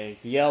like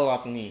yell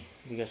at me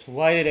because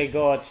why did I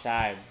go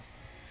outside?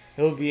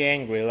 He'll be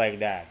angry like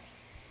that.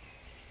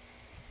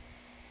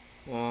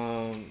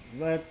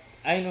 But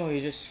I know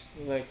he just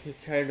like he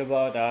cared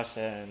about us,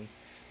 and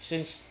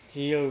since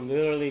he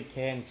literally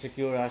can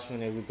secure us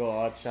whenever we go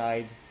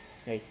outside,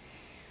 like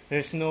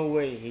there's no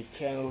way he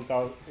can look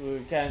out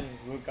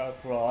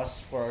for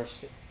us for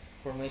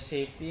my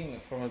safety,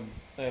 for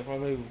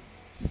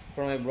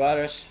my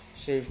brother's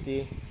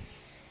safety.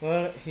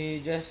 Well,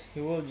 he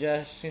will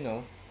just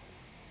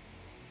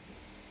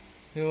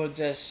he will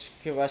just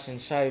keep us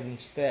inside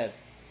instead,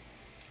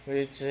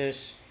 which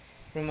is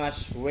pretty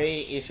much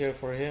way easier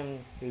for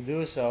him to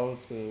do so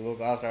to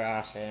look after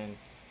us and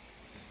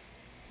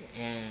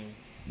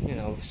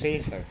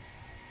safer.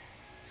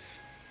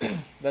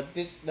 But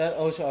this that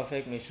also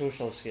affect my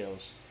social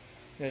skills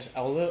because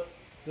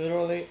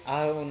literally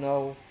I don't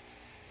know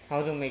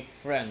how to make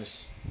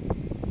friends.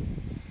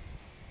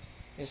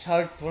 It's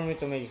hard for me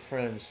to make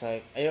friends.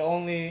 Like I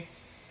only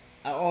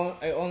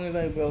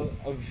label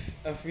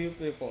a few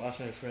people as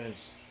my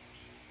friends.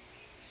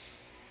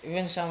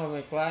 Even some of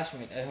my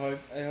classmates, I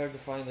heard to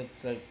find it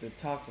like to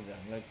talk to them,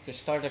 like to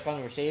start a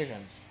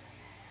conversation.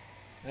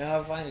 I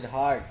find it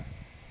hard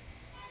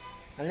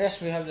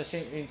unless we have the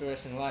same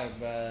interest in life.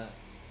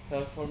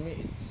 But for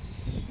me,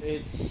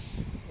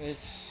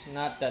 it's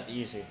not that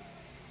easy.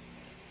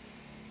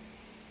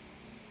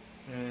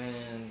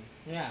 And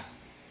yeah,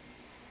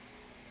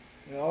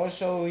 we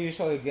also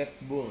usually get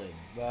bullied,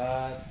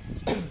 but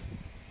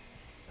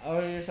I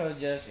will usually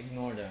just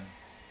ignore them.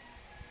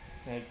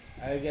 Like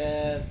I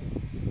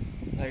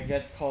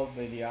get called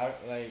by the art,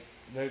 like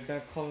they're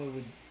gonna call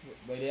me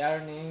by the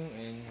other name,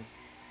 and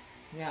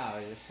yeah,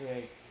 I just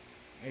like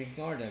I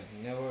ignore them,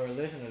 never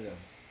listen to them.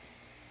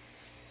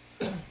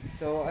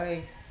 So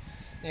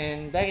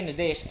and back in the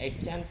days, I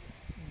can't,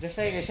 just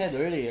like I said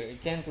earlier, I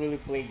can't really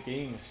play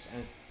games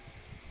and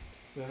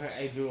where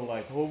I do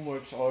like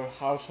homeworks or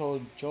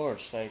household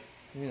chores, like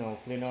clean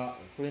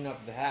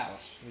up the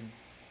house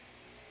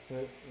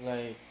with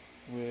like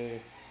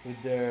with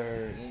with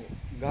their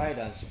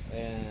guidance,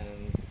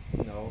 and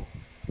you know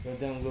with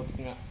them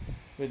looking at,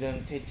 with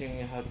them teaching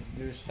me how to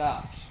do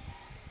stuff.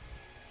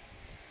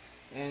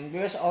 And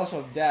because also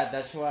of that,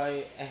 that's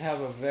why I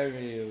have a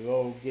very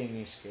low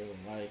gaming skill.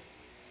 Like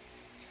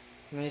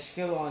my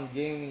skill on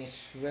gaming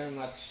is very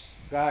much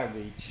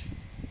garbage.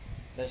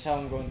 That's how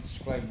I'm going to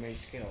describe my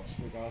skills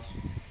because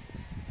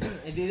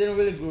I didn't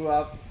really grow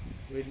up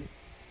with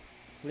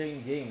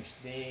playing games.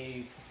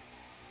 They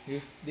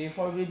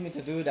forbid me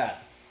to do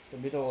that. To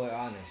be totally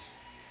honest.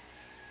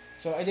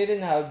 So I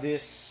didn't have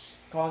these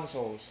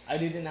consoles. I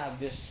didn't have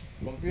these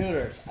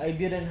computers. I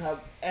didn't have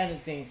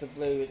anything to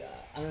play with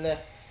unless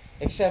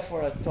except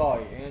for a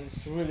toy, and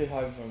it's really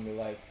hard for me.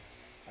 Like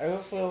I will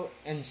feel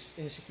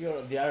insecure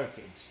at the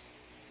arcades.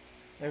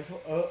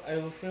 I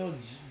will feel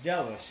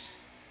jealous.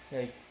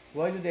 Like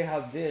why do they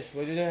have this?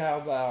 Why do they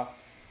have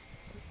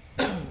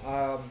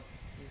um,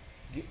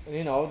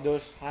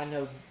 those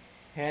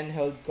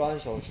handheld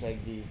consoles like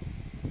the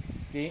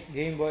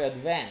Game Boy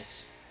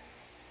Advance,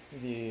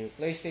 the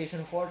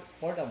PlayStation 4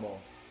 Portable,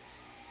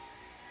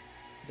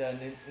 the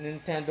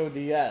Nintendo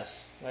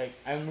DS. Like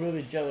I'm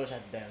really jealous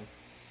at them.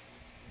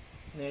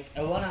 Like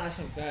I wanna ask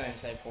my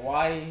parents like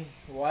why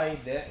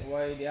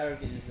the other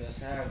kids does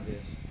have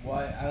this?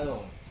 Why I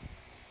don't?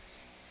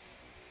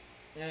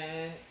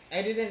 And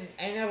I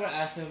never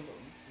asked them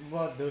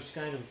about those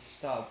kind of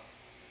stuff.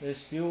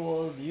 Because you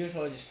will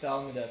usually just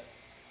tell me that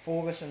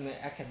focus on my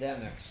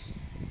academics.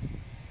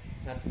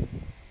 Not,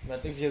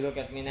 but if you look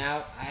at me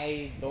now,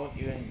 I don't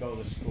even go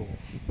to school.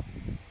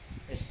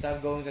 I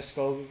stopped going to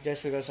school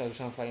just because of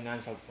some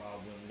financial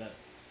problem that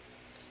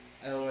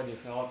I already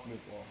felt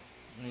before.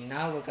 I mean,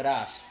 now look at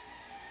us.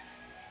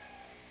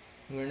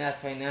 We're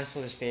not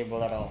financially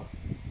stable at all.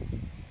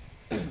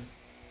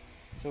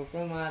 So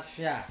pretty much,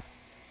 yeah.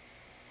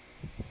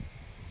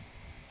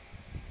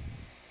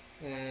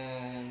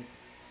 And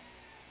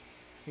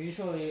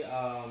usually,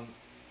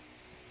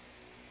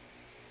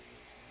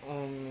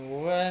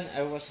 when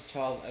I was a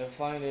child, I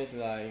find it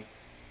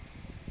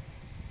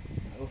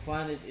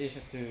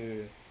easy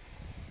to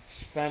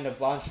spend a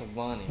bunch of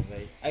money.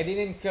 Like I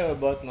didn't care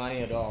about money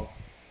at all.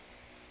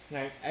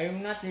 Like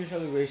I'm not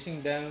usually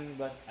wasting them,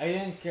 but I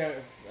didn't care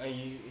if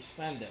I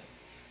spend them.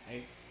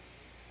 I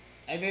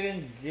I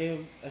didn't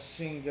give a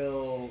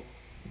single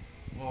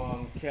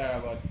care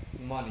about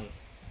money,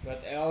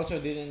 but I also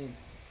didn't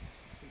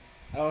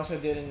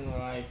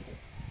like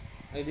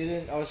I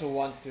didn't also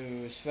want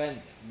to spend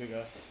them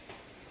because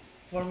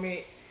for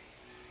me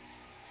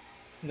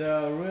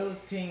the real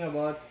thing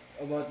about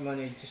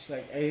money is just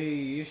like I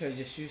usually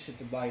just use it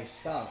to buy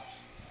stuff,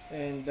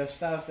 and the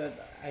stuff that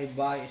I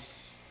buy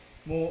is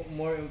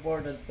more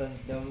important than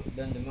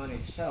the money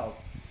itself.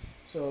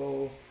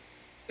 So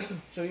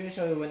so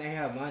usually when I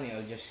have money,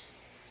 I'll just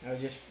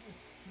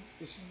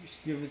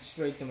give it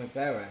straight to my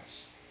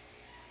parents,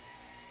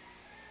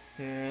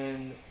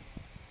 and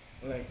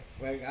like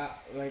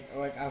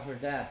after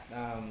that,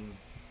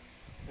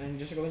 I'm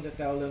just going to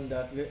tell them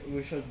that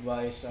we should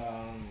buy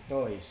some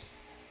toys.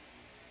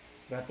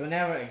 But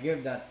whenever I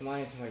give that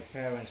money to my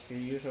parents, they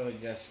usually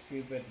just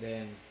keep it,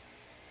 then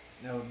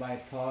never buy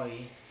a toy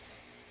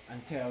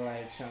until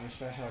like some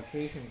special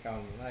occasion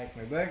come, like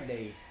my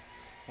birthday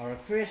or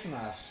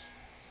Christmas.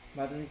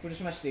 But on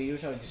Christmas, they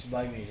usually just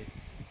buy me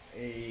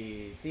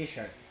a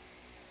T-shirt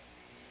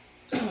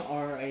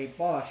or a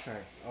polo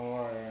shirt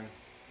or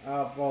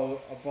a polo,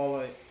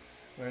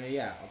 or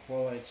yeah, a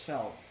polo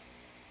itself.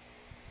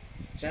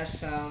 Just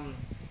some,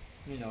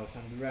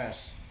 some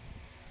dress.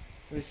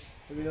 Which,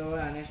 to be really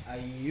honest, I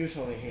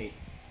usually hate.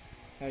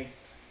 Like,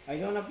 I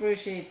don't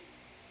appreciate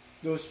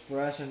those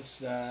presents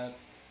that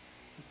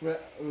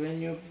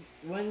when you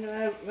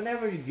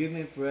whenever you give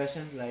me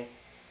presents like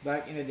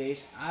back in the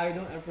days, I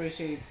don't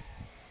appreciate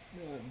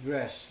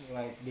dress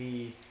like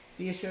the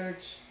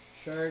t-shirts,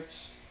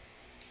 shirts,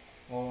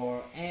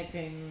 or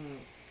anything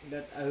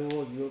that I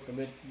would look a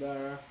bit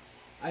better.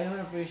 I don't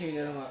appreciate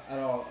them at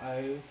all.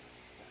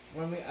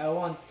 For me, I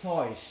want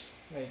toys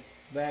like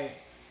bag.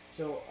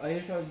 So I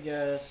usually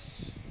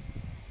just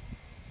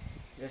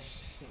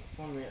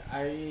for me,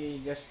 I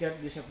just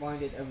get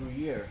disappointed every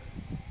year.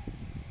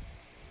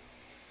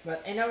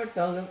 But I never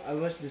tell them I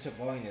was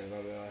disappointed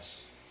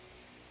because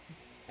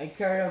I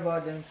care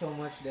about them so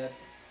much that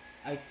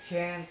I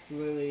can't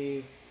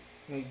really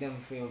make them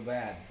feel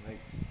bad. Like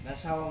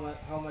that's how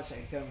much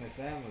I care my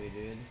family,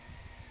 dude.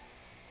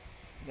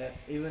 That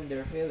even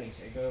their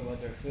feelings, I care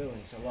about their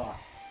feelings a lot.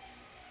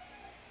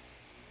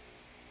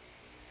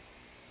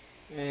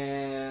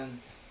 And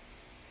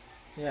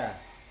yeah,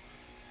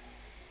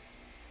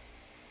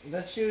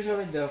 that's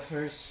usually the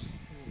first,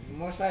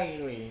 most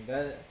likely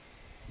that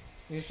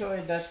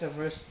usually that's the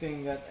first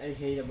thing that I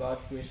hate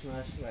about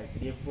Christmas, like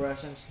the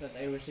presents that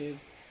I receive.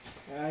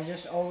 I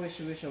just always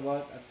wish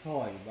about a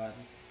toy, but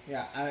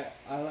yeah,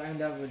 I'll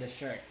end up with a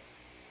shirt.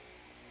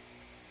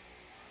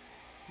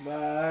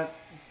 But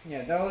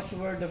yeah, those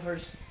were the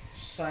first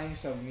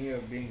signs of me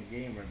of being a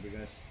gamer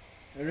because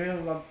I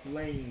really love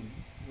playing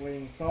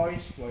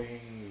toys,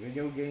 playing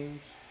video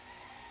games,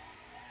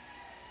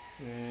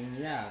 And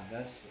yeah,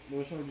 that's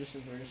those were just the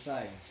first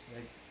signs.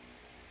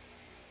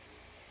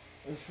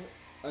 If,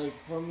 like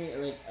for me,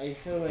 like I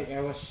feel like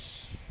I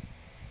was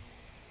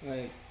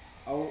like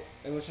oh,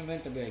 it was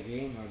meant to be a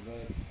gamer,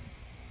 but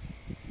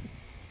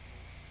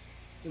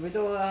to be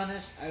totally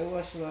honest, I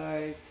was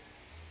like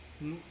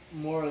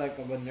more like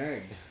of a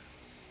nerd.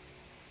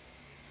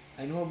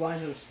 I know a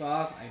bunch of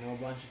stuff. I know a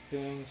bunch of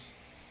things.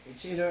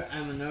 It's either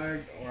I'm a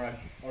nerd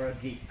or a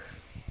geek.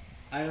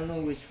 I don't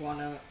know which one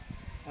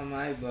am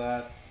I,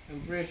 but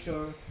I'm pretty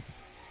sure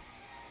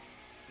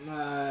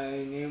my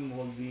name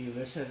will be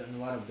listed on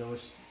one of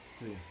those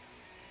two.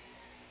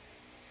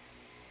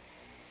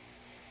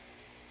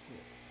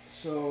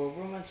 So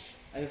pretty much,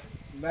 I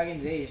back in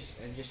the days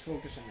I just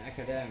focused on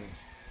academics.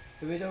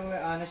 To be totally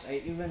honest,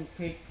 I even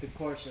picked the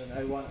course that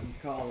I want in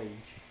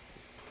college.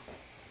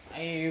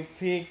 I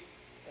picked,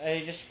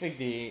 I just picked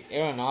the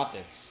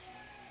aeronautics.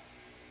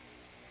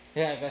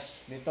 Yeah,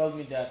 because they told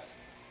me that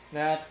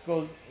that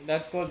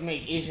could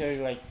make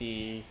easier like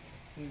the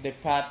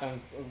path of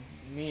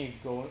me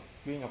go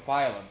being a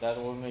pilot. That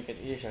will make it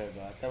easier.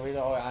 But to be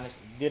totally honest,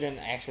 it didn't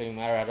actually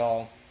matter at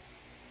all.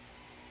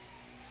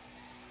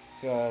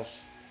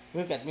 Because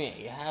look at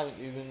me, I haven't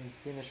even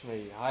finished my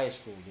high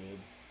school, dude.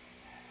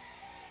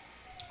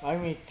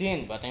 I'm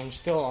 18, but I'm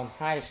still on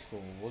high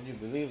school. Would you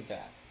believe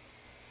that?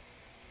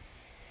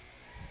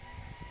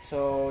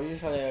 So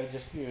usually I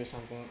just do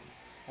something.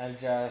 I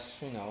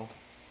just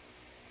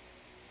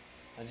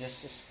I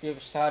just keep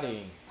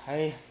studying.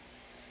 I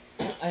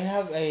I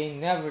have a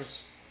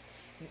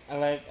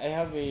I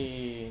have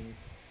a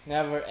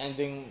never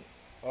ending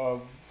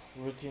of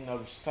routine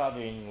of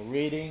studying,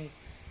 reading,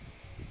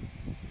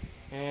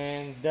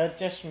 and that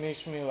just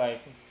makes me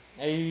like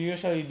I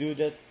usually do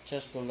that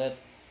just to let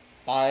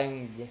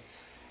time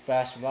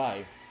pass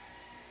by.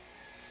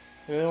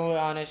 To be really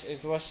honest,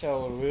 it was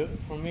so real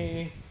for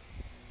me.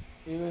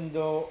 Even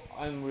though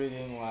I'm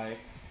reading, like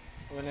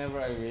whenever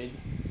I read,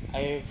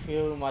 I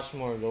feel much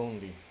more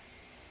lonely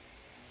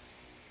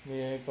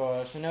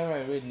because whenever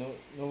I read,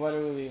 nobody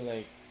really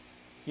like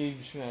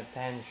gives me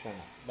attention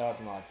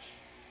that much.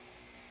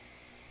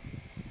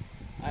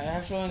 I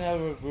actually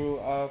never grew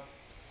up.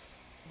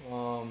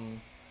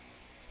 Um,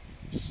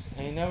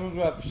 I never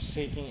grew up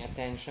seeking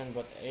attention,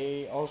 but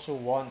I also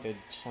wanted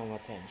some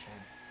attention.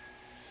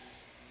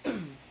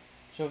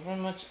 So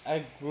pretty much,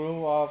 I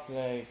grew up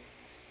like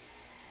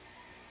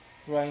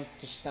trying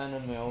to stand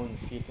on my own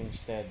feet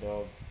instead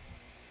of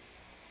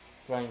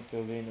trying to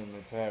lean on my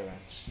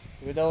parents.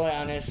 To be totally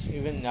honest,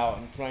 even now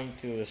I'm trying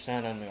to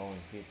stand on my own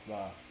feet,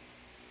 but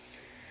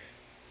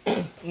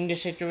in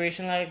this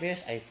situation like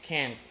this, I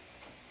can't.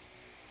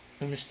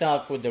 I'm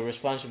stuck with the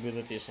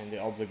responsibilities and the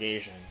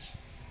obligations.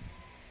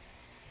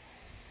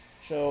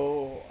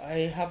 So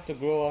I have to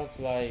grow up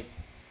like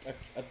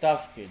a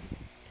tough kid.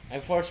 I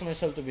force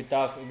myself to be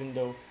tough even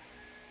though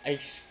I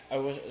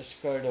was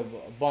scared of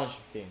a bunch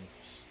of things.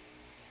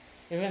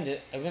 Even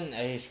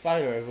a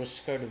spider, I was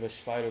scared of a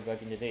spider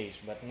back in the days,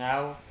 but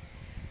now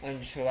I'm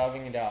just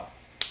loving it up.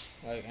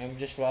 Like I'm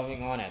just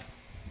loving on it.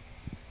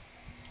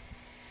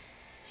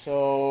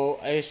 So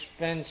I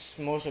spent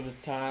most of the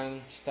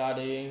time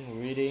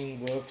studying, reading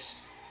books.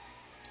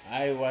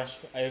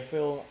 I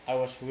feel I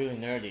was really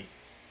nerdy.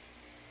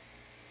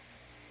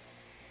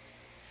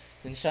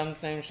 And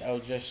sometimes I'll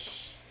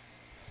just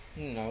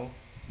you know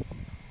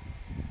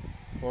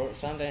for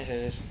sometimes I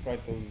just try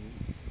to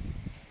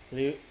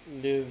live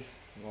live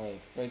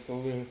try to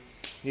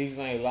live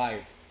my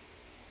life.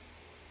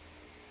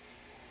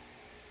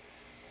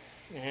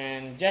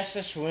 And just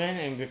as when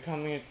I'm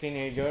becoming a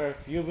teenager,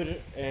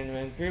 and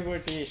when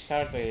puberty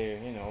started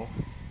to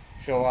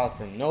show up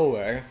from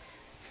nowhere,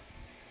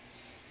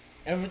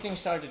 everything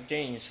started to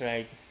change.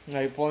 Like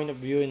my point of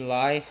view in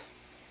life,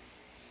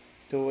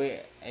 the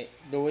way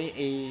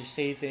I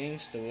say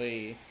things, the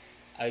way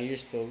I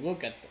used to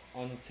look at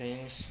on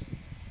things,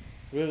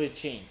 really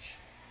changed.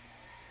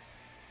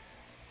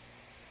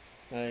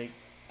 Like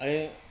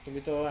to be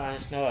totally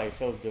honest, now I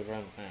feel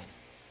different, man.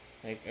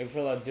 Like I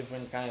feel a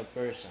different kind of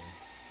person.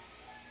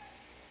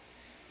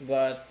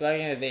 But back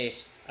in the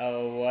days, I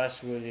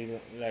was really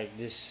like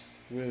this,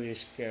 really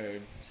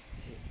scared.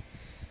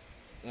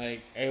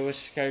 Like I was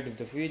scared of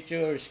the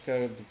future,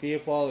 scared of the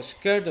people,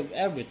 scared of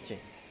everything.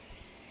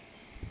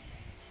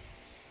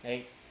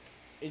 Like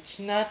it's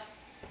not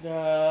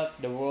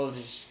that the world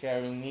is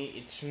scaring me;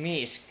 it's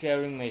me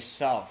scaring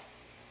myself.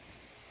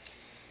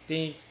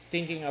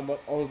 Thinking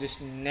about all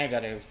these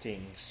negative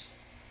things,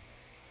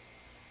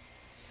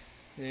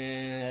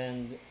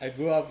 and I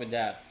grew up with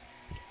that.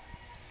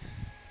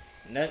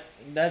 That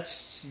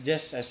that's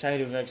just a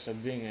side effects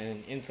of being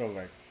an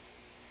introvert.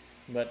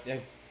 But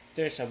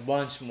there's a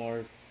bunch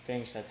more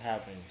things that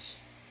happens,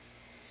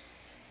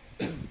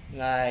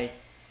 like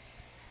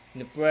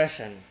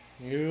depression.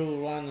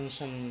 You'll run on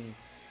some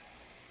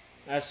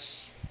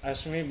as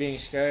me being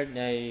scared.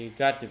 I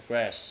got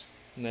depressed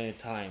many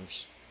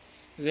times.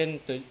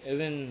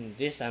 Even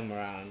this time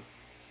around,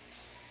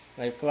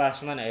 like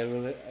last month, I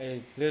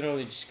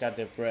literally just got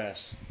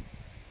depressed.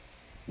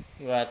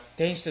 But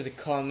thanks to the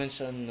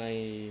comments on my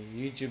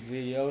YouTube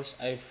videos,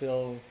 I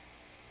feel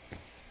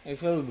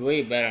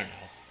way better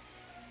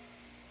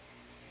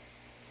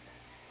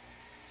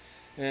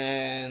now.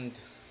 And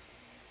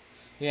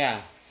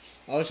yeah,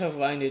 I also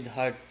find it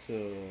hard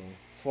to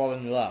fall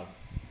in love.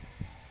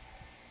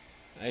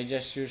 I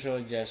just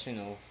usually just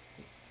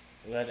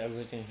let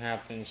everything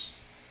happens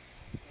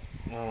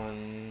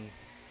on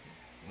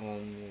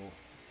on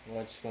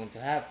what's going to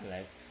happen.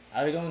 Like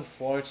I don't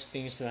force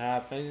things to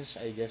happen.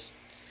 I just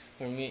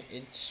for me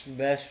it's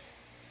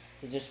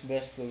just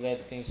best to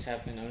let things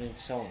happen on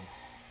its own.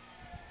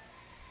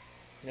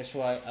 That's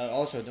why I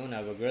also don't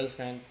have a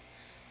girlfriend,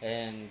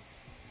 and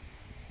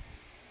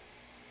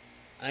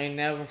I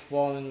never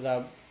fall in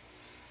love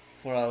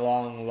for a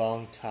long,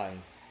 long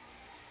time.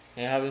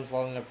 I haven't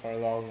fallen in love for a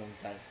long, long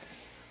time.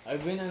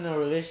 I've been in a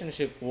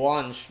relationship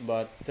once,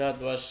 but that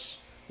was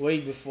way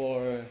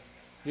before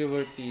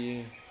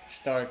puberty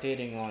started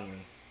hitting on me.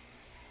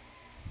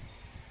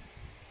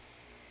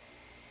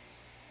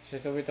 So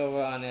to be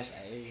totally honest,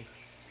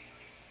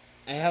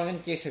 I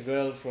haven't kissed a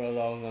girl for a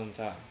long, long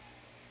time,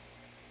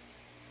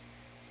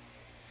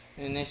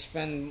 and I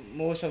spend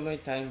most of my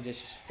time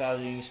just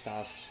studying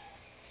stuff.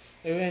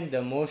 Even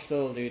the most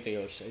little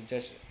details,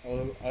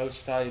 I'll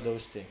study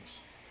those things.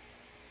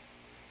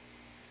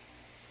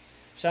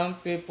 Some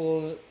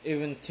people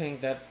even think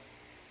that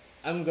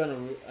I'm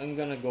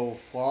gonna go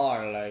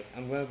far, like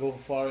I'm gonna go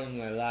far in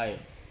my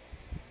life.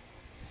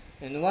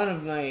 And one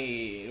of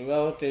my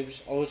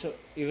relatives also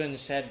even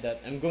said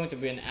that I'm going to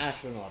be an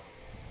astronaut.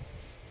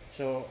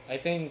 So I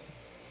think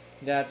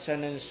that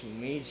sentence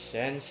made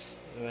sense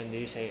when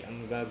they say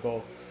I'm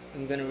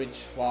gonna reach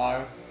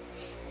far.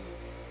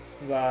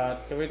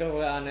 But to be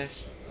totally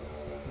honest,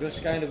 those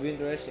kind of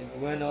interests it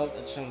went out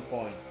at some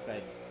point.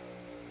 Like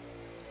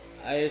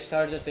I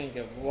started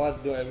thinking,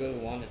 what do I really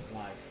want in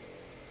life?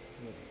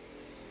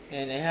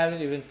 And I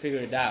haven't even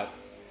figured it out.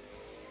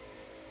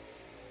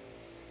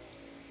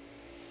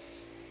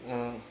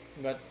 Uh,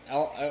 but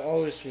I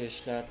always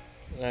wish that,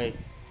 like,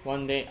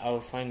 one day I'll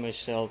find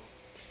myself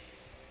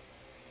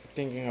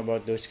thinking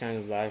about those kind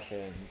of life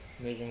and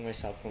making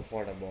myself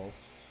comfortable.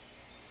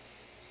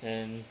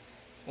 And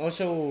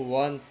also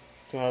want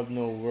to have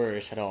no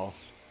worries at all.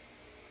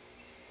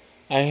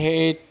 I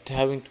hate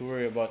having to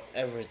worry about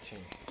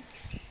everything.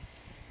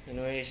 And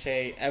when I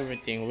say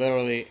everything,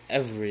 literally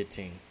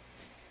everything.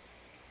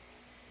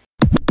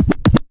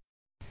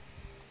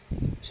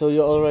 So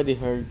you already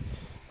heard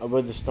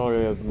about the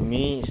story of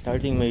me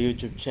starting my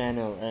YouTube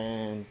channel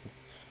and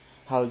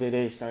how did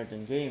I start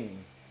in gaming.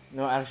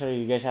 No,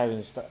 actually, you guys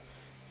haven't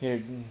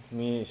heard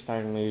me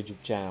starting my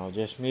YouTube channel.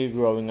 Just me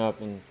growing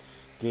up in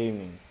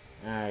gaming.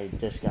 I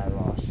just got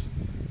lost.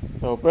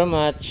 So pretty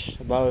much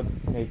about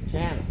my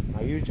channel,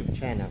 my YouTube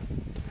channel.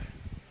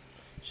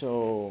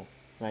 So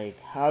like,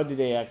 how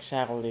did I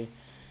exactly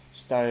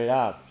start it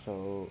up?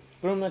 So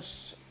pretty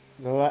much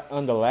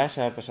on the last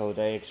episode,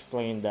 I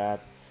explained that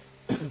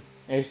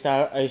I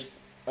start I, st-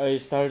 I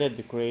started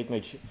to create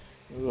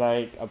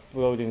like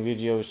uploading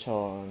videos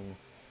on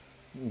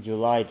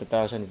July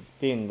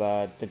 2015,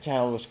 but the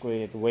channel was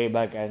created way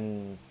back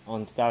and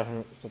on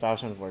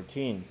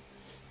 2014.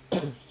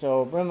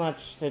 So pretty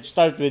much let's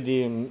start with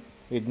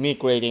me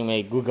creating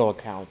my Google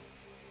account.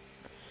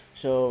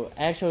 So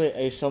actually,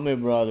 I saw my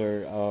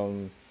brother,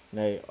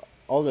 my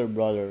older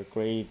brother,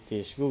 create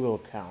this Google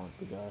account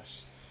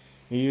because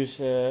to use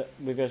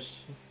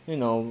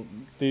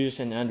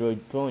an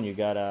Android phone you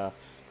gotta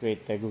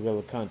create a Google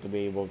account to be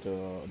able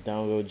to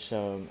download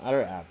some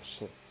other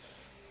apps.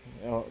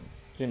 Uh,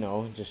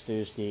 just to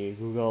use the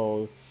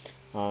Google,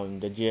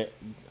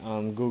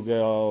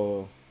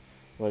 Google,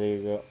 what do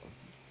you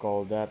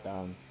call that?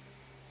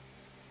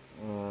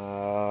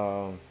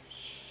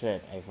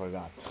 Shit, I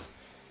forgot.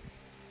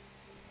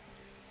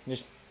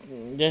 just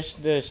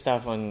just the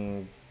stuff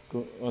on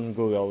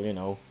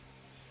Google,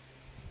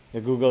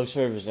 the Google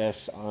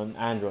services on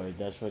Android.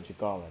 That's what you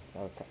call it.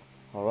 Okay.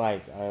 All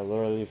right. I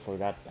literally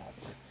forgot that.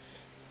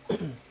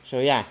 So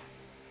yeah.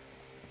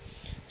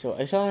 So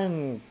I saw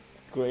him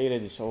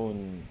created his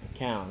own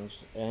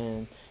accounts,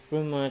 and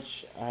pretty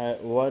much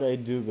what I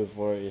do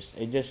before is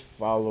I just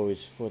follow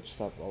his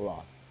footsteps a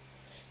lot.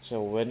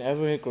 So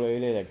whenever he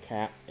created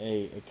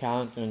a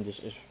account on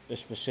a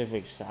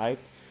specific site,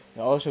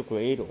 I also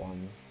create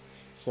one.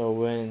 So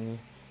when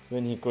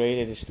he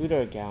created his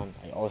Twitter account,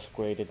 I also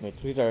created my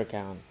Twitter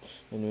account,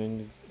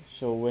 and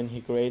when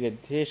he created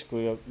his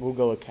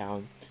Google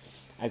account,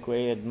 I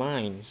created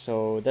mine.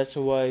 So that's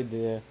when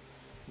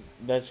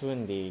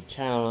the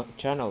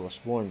channel was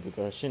born,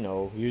 because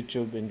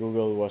YouTube and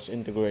Google was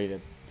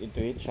integrated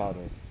into each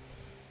other.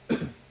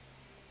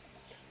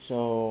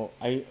 So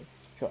I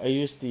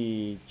used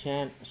the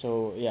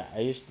I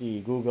used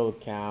the Google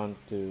account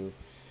to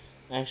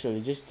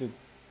actually just to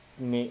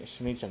make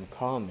some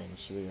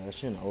comments,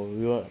 because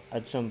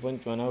at some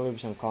point when I leave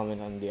some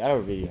comment on the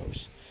other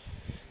videos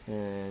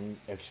and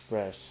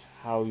express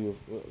how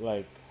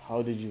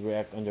did you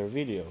react on their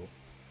video.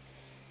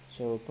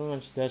 So pretty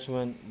much that's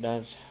when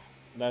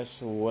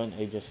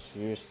I just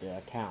used the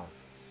account.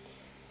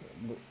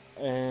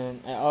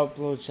 and I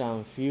upload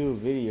some few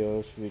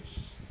videos which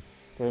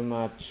pretty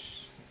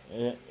much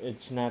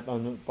it's not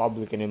on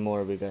public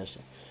anymore because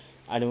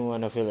I don't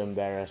want to feel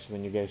embarrassed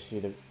when you guys see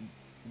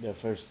the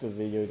first two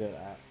videos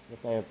that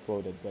I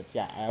uploaded. But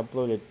yeah, I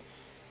uploaded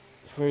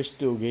first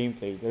two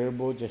gameplay. They're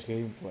both just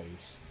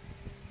gameplays.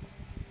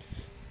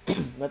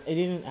 But I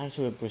didn't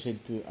actually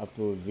proceed to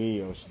upload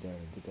videos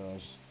there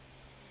because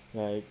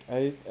like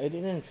I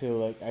didn't feel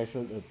like I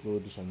should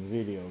upload some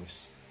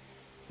videos.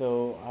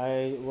 So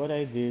what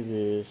I did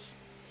is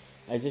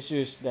I just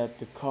used that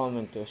to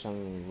comment to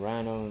some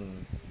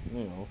random,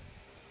 you know,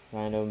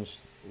 random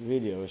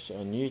videos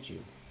on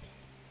YouTube.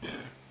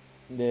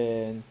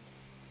 Then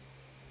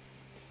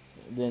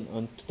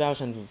on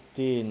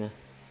 2015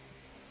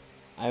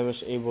 I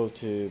was able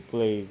to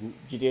play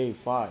GTA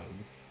 5.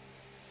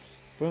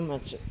 Pretty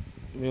much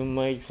you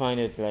might find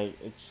it like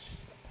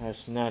it's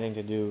has nothing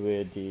to do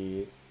with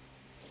the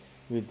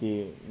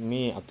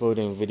me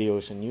uploading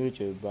videos on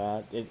YouTube,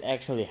 but it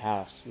actually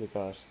has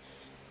because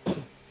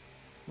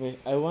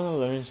I want to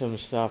learn some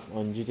stuff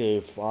on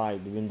GTA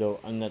 5 even though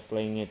I'm not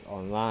playing it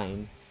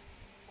online.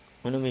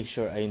 I want to make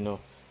sure I know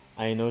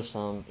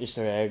some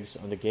Easter eggs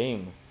on the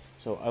game.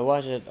 So I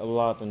watch it a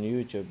lot on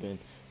YouTube, and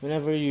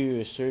whenever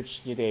you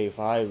search GTA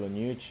 5 on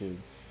YouTube,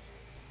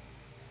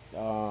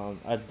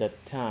 at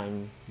that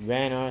time,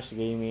 Vanos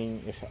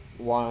Gaming is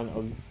one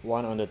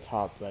on the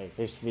top, like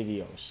his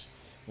videos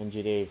on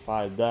GTA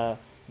 5.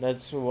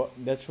 That's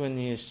when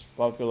his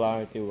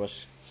popularity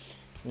was,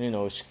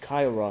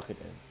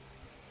 skyrocketed.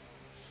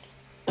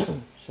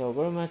 So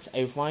very much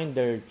I find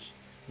their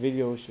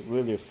videos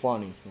really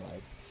funny.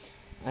 Like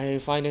I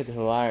find it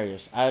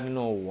hilarious. I don't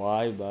know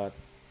why, but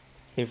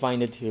I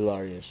find it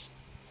hilarious.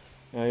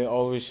 I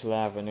always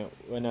laugh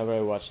whenever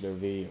I watch their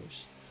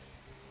videos.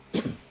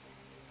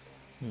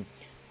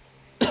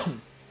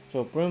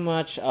 So pretty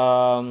much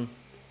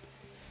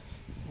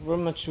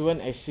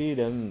when I see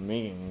them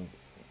making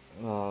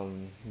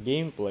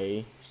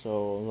gameplay,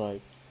 so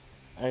like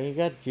I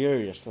got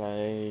curious,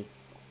 like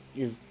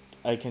if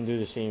I can do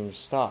the same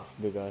stuff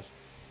because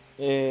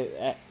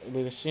it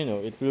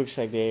looks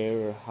like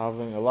they're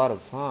having a lot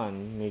of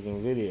fun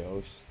making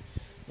videos,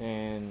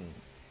 and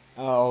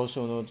I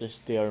also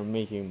noticed they are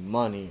making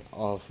money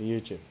off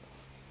YouTube.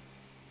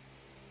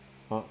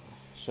 Uh,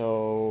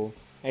 so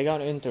I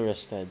got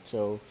interested.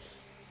 So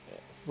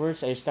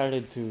first I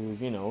started to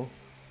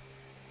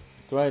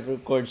try to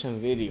record some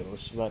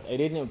videos, but I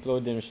didn't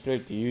upload them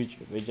straight to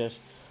YouTube. I just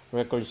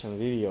record some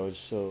videos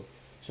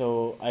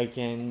so I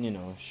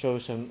can show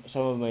some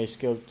of my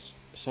skills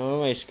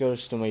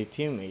to my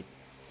teammate.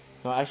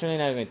 No, actually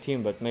not my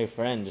team, but my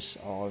friends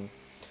on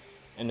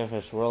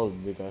NFS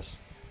World because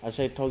as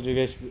I told you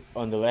guys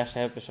on the last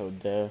episode,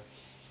 the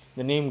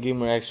name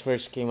GamerX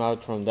first came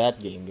out from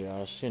that game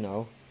because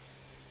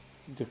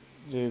to,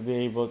 to be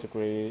able to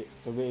play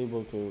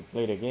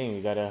the game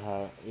you gotta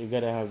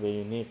have a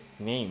unique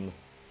name,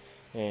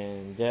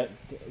 and that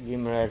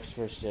GamerX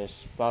first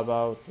just pop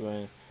out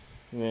when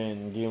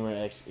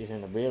GamerX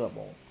isn't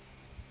available.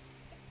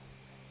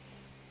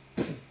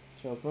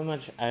 So pretty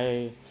much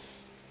I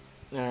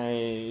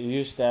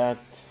use that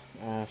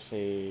as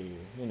a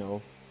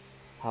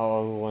how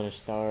I want to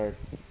start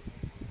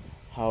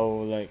how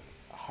like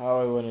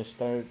how I want to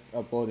start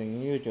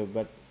uploading YouTube,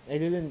 but I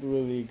didn't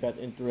really got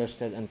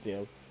interested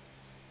until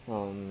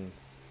um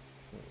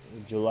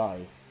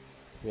July.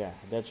 Yeah,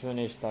 that's when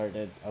I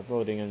started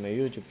uploading on my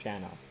YouTube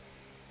channel.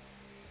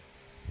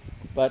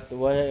 But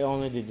what I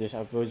only did is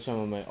upload some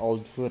of my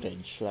old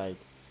footage, like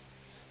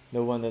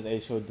the one that I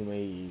showed to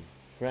my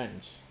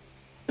friends.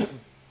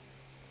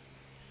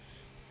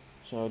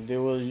 So they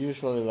will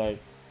usually like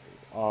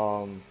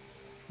um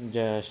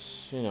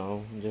just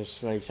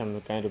like some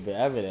kind of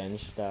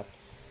evidence that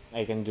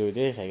I can do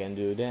this, I can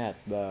do that,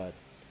 but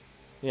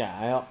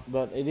yeah,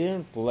 but I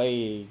didn't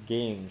play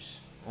games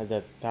at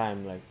that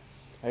time. Like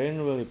I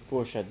didn't really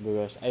push it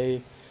because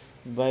I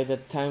by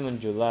that time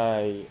in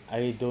July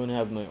I don't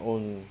have my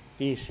own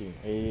PC.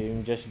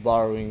 I'm just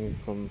borrowing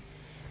from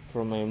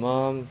my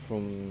mom,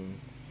 from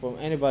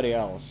anybody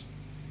else.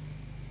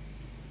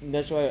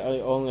 That's why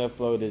I only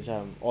uploaded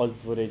some old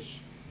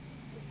footage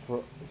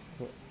for,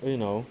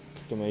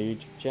 to my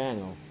YouTube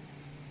channel.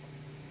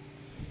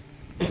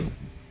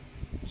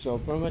 So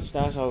pretty much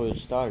that's how it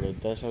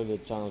started. That's how the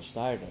channel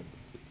started.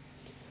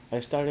 I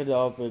started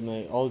off with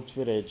my old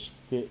footage.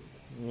 You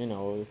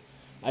know,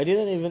 I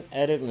didn't even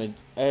edit my.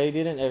 I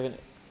didn't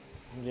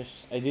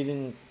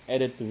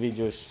edit the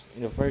videos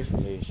in the first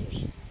place.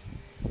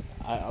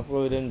 I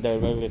uploaded them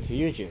directly to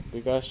YouTube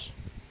because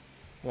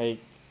like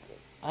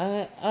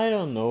I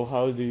don't know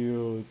how do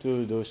you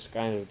do those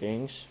kind of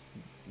things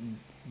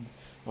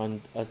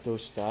on at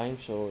those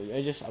times. So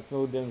I just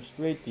upload them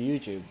straight to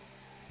YouTube.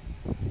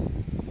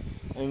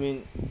 I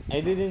mean, I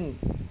didn't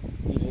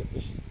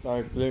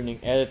start learning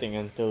editing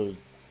until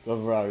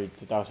February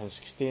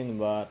 2016,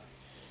 but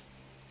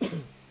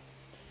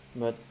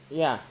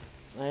yeah,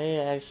 I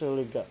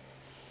actually got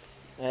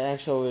I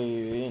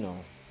actually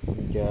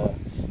yeah,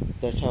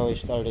 that's how I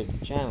started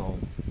the channel.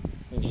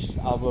 just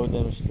upload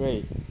them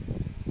straight.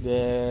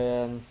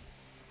 Then,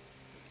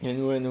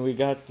 and when we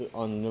got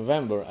on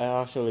November,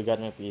 I actually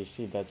got my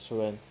PC. That's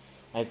when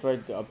I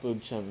tried to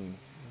upload some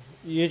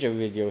YouTube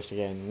videos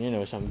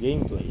again, some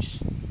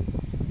gameplays.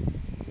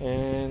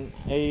 And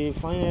I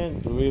find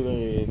it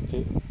really,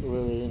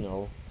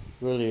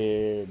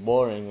 really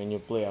boring when you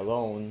play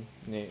alone.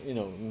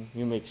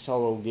 You make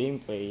solo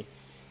gameplay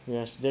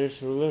because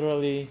there's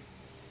literally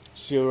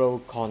zero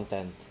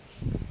content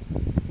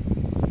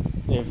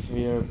if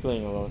you're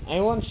playing alone. I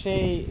won't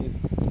say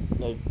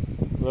like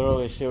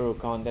literally zero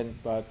content,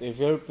 but if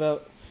you're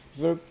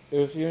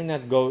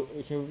not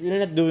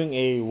doing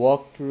a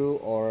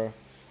walkthrough or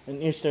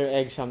an Easter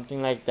egg,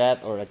 something like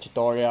that, or a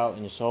tutorial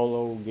in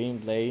solo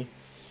gameplay,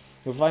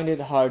 you find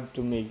it hard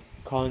to make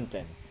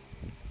content.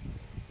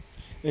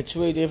 It's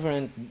way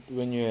different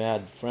when you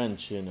had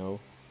friends.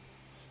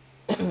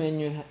 when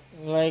you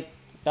like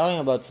talking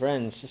about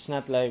friends, it's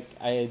not like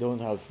I don't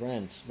have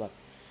friends, but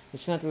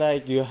it's not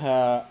like you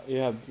have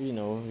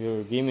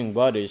your gaming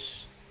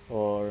buddies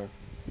or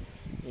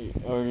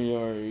or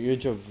your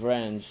YouTube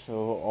friends who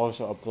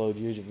also upload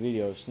YouTube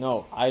videos.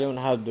 No, I don't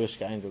have those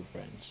kind of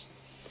friends.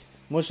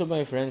 Most of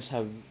my friends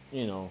have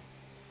you know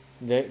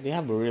they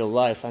have a real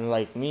life,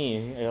 unlike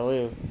me.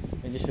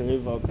 I just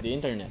live off the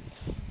internet.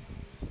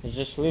 I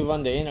just live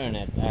on the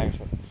internet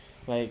actually.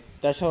 Like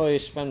that's how I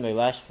spent my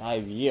last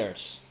 5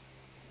 years.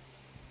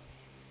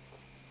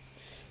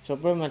 So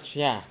pretty much,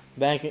 yeah.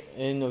 Back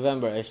in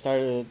November, I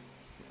started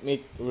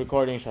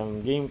recording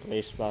some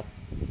gameplays, but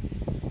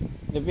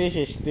the pace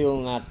is still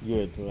not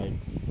good, like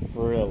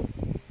for real.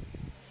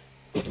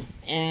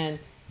 And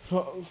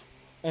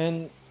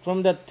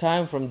from that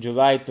time, from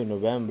July to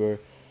November,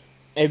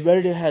 I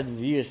barely had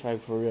views,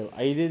 like for real.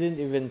 I didn't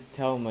even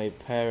tell my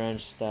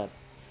parents that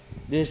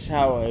this is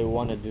how I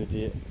wanna do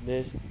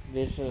this.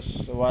 This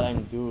is what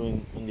I'm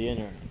doing on the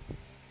internet.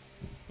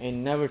 I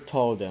never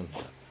told them,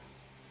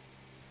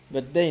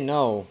 but they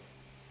know.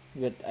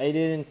 But I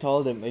didn't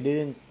tell them.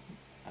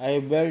 I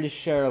barely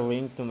share a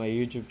link to my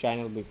YouTube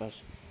channel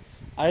because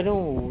I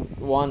don't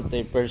want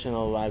their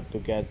personal life to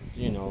get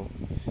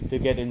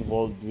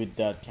involved with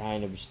that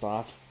kind of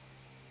stuff.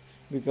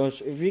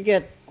 Because if we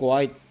get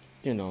quite,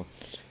 you know,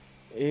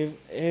 if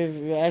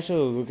you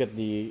actually look at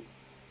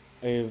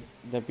if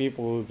the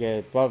people who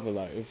get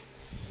popular,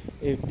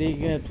 if they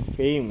get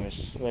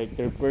famous, like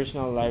their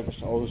personal life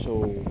is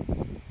also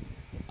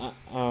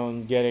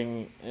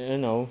getting,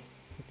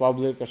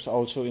 public is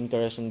also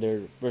interested in their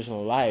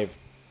personal life,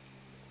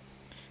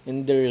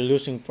 and they're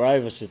losing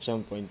privacy at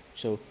some point.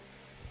 So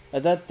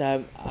at that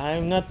time,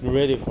 I'm not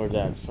ready for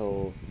that.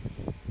 So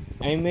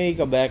I make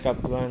a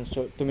backup plan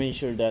to make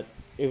sure that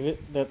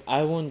that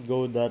I won't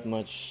go that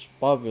much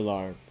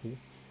popular,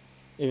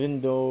 even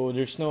though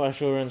there's no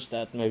assurance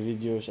that my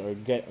videos are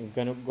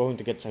going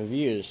to get some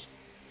views.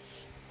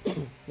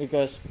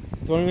 Because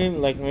for me,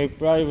 like my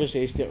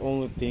privacy is the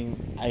only thing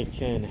I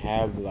can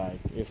have.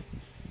 Like if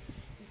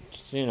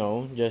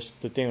just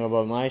to think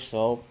about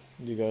myself.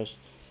 Because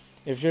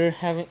if you're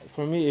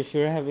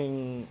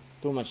having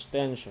too much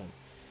tension,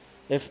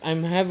 if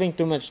I'm having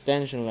too much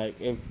tension, like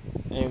if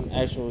I'm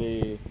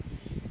actually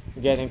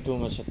getting too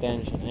much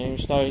attention, I'm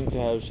starting to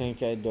have some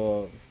kind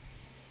of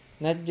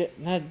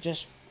not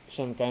just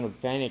some kind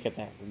of panic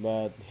attack,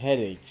 but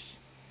headaches.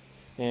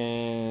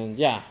 And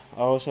yeah,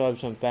 I also have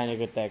some panic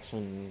attacks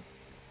when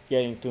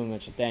getting too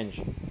much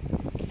attention.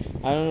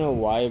 I don't know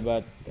why,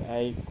 but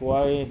I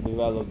quite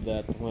developed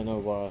that when I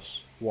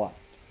was, what,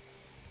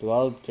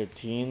 12,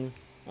 13?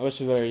 I was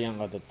very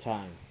young at the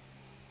time.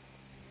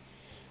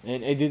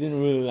 And I didn't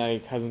really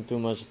like having too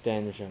much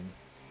attention.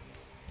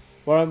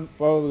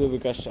 Probably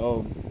because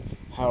of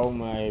how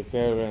my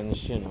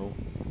parents,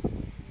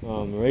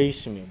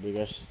 raised me.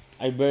 Because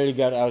I barely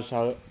got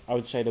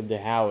outside of the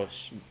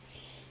house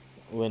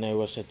when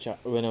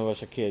when I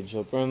was a kid.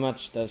 So pretty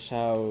much that's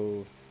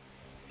how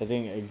I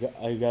think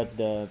I got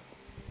the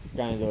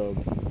kind of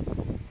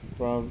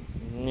from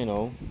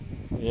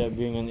yeah,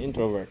 being an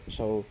introvert.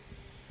 So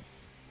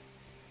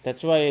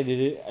that's why I did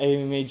it.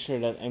 I made sure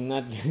that I'm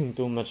not getting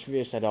too much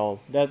views at all.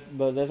 But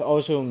that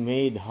also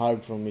made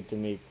hard for me to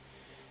make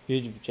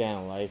YouTube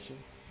channel. Like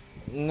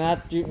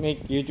not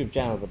make YouTube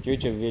channel, but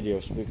YouTube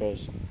videos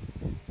because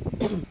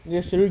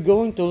yes, you're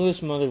going to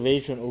lose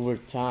motivation over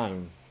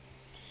time.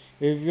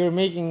 If you're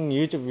making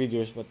YouTube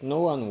videos but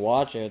no one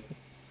watch it,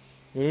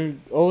 you're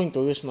going to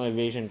lose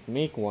motivation to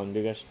make one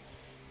because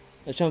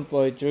at some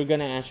point you're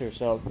gonna ask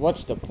yourself,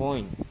 what's the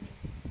point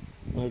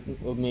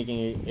of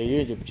making a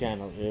YouTube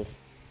channel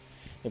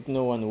if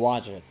no one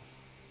watch it?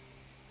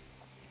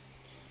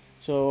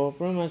 So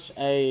pretty much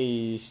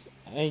I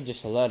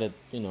just let it,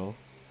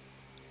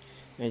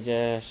 I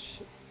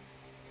just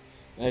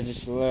I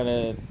just let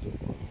it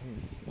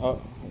uh,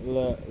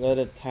 let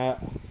it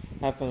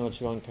happen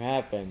what's going to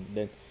happen.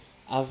 Then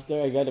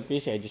after I got a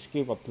PC, I just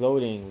keep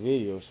uploading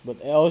videos,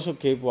 but I also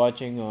keep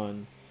watching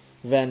on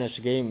Venus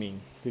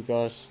Gaming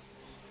because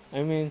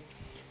I mean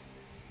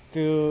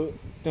to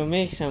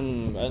make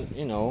some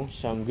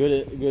some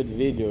good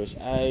videos.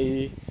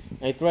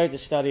 I try to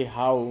study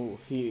how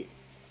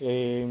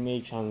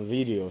make some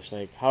videos,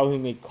 like how he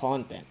make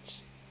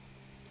contents.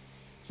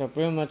 So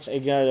pretty much I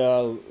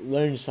gotta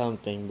learn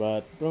something,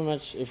 but pretty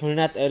much if you're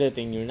not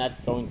editing, you're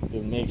not going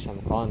to make some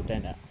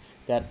content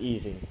that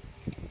easy.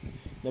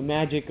 The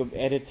magic of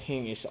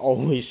editing is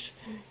always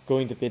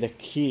going to be the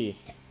key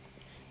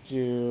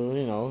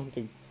to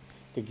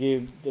to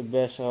give the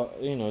best to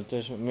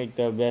make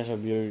the best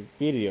of your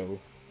video.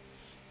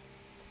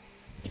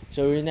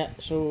 So we're not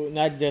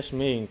just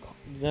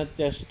not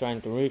just trying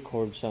to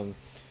record some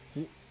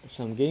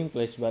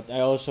gameplays, but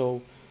I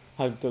also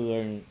have to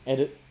learn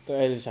to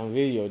edit some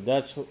video.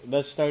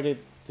 That started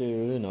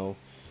to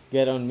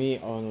get on me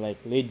on like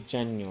late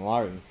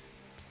January.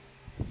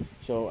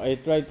 So I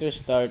tried to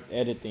start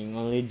editing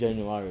on late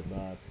January,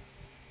 but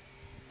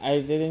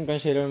I didn't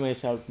consider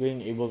myself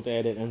being able to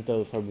edit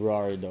until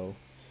February though.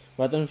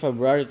 But in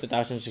February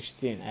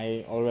 2016,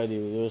 I already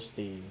lost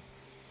the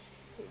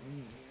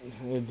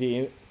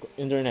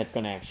internet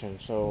connection.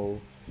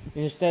 So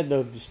instead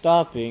of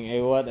stopping,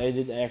 what I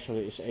did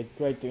actually is I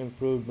tried to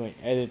improve my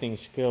editing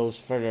skills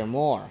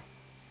furthermore.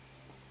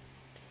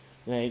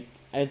 Like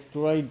I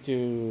tried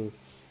to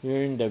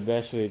learn the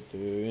best way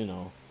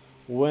to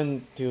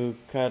when to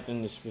cut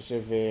in the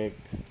specific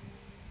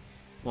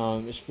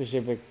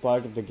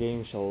part of the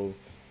game, so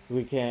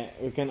we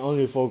can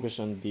only focus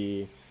on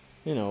the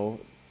you know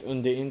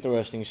on the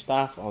interesting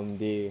stuff, on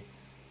the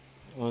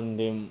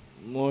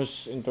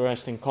most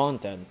interesting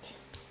content.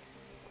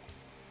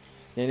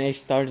 Then I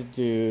started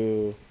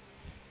to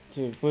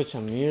put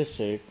some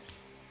music,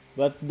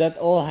 but that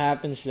all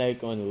happens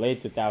like on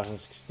late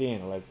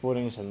 2016, like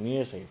putting some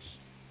music.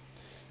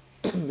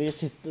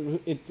 Because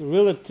it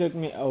really took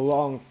me a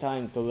long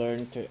time to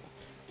learn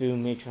to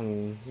make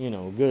some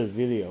good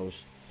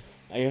videos.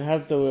 I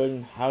have to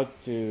learn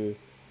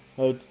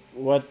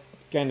what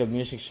kind of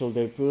music should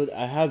I put.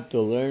 I have to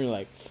learn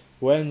like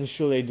when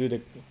should I do the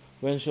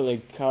when should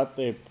I cut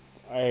a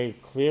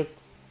clip,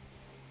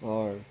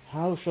 or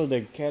how should I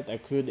get a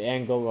good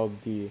angle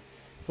of the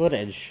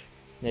footage,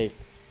 like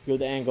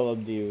good angle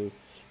of the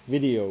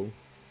video,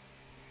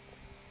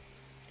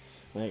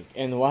 like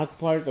and what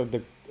part of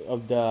the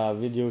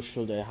video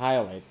should I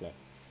highlight,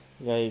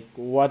 like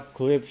what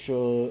clip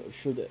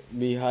should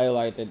be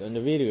highlighted on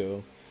the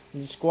video.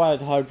 It's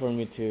quite hard for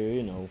me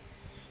to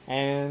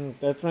and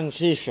the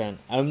transition.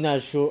 I'm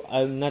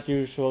not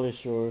usually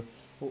sure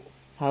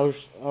how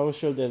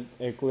should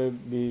a clip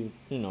be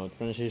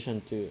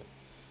transition to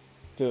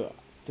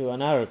to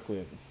another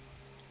clip.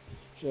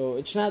 So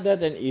it's not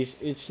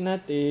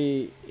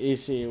a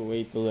easy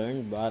way to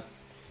learn, but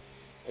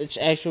it's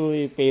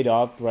actually paid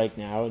off right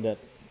now. That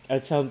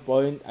at some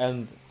point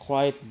I'm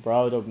quite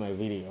proud of my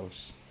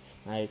videos.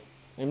 Like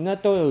I'm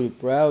not totally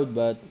proud,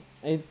 but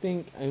I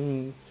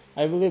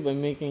believe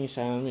I'm making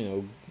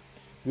some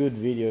good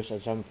videos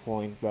at some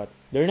point. But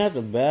they're not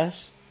the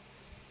best.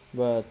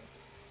 But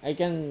I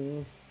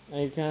can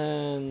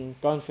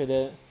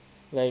confident,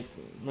 like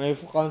my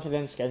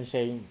confidence can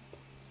say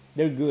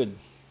they're good.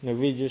 The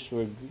videos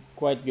were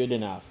quite good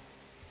enough.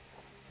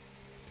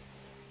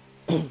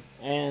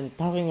 And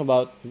talking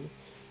about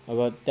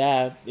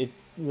that, it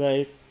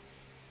like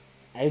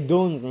I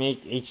don't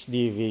make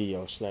HD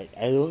videos. Like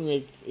I don't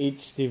make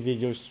HD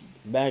videos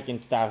back in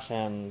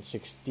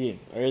 2016,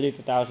 early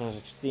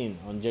 2016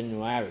 on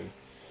January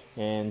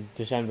and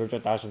December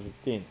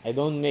 2015. I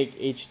don't make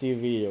HD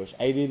videos.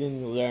 I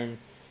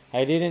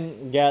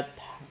didn't get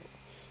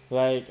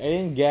I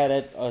didn't get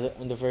it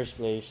in the first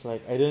place.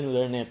 Like I didn't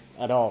learn it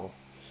at all.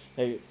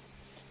 Like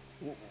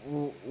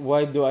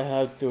why do I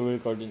have to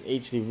record in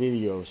HD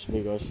videos?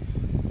 Because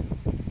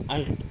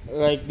I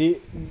like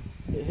the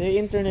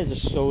internet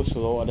is so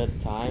slow at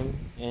that time,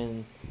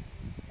 and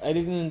I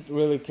didn't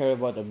really care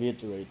about the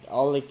bitrate.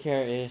 All I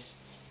care is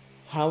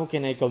how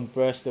can I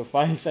compress the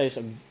file size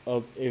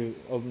of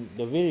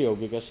the video,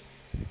 because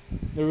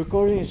the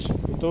recording is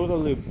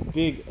totally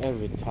big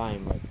every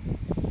time. Like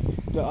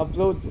to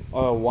upload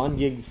a 1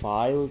 gig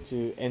file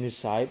to any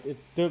site, it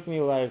took me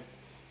like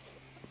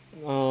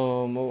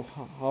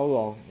how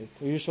long? It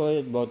usually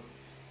about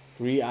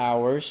 3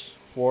 hours,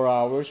 4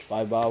 hours,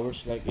 5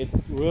 hours. Like it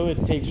really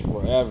takes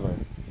forever.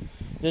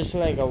 Just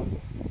like a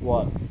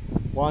what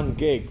 1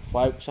 gig,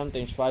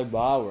 sometimes 5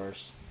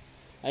 hours.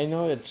 I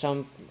know that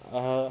some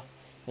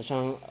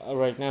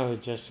right now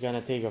it's just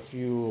gonna take a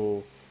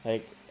few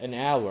like an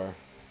hour,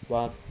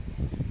 but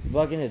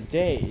back in the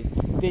day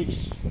it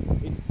takes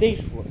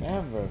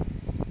forever.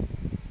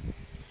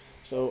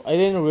 So I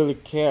didn't really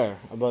care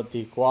about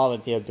the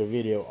quality of the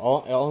video.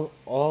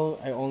 All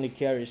I only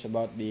care is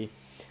about the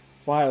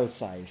file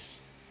size.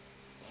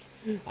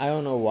 I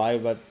don't know why,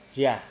 but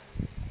yeah.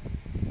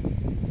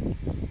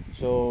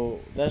 So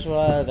that's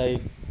what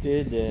I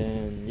did,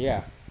 and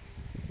yeah,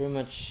 pretty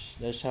much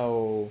that's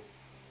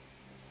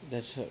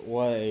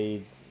what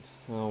I.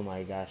 Oh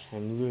my gosh,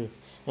 I'm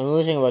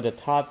losing about the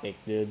topic,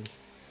 dude.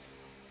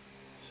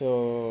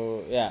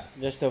 So yeah,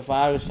 just the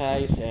file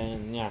size,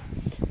 and yeah.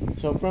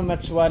 So pretty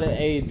much what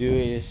I do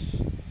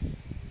is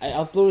I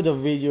upload a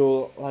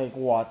video like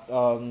what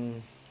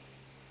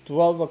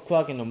 12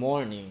 o'clock in the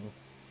morning,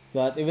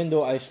 But even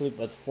though I sleep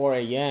at 4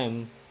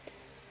 a.m.,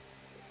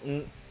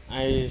 mm,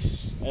 I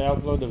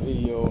upload the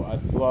video at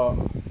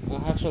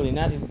 12. Actually,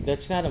 not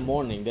that's not a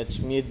morning. That's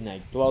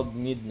midnight. 12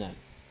 midnight.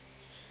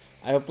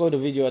 I upload a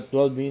video at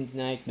 12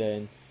 midnight.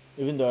 Then,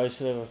 even though I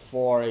sleep at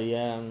 4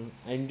 a.m.,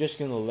 I'm just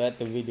gonna let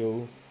the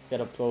video get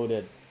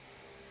uploaded.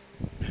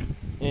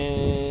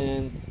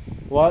 And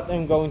what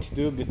I'm going to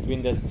do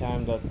between the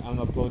time that I'm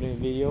uploading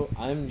the video,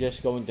 I'm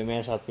just going to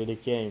mess up with the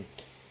game.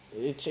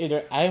 It's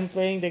either I'm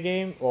playing the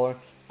game or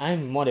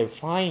I'm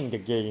modifying the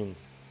game.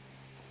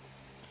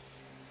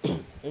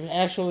 If you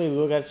actually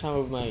look at some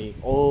of my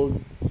old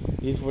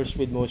Need for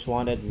Speed Most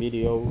Wanted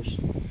videos,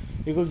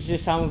 you could see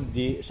some of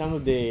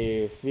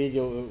the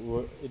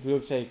video. It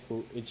looks like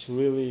it's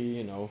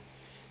really,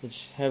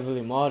 it's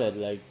heavily modded.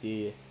 Like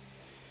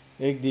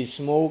the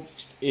smoke,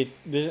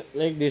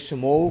 like the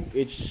smoke,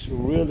 it's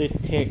really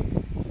thick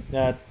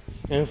that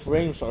and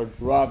frames are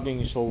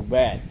dropping so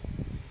bad,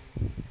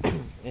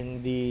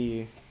 and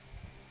the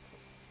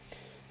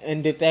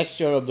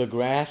texture of the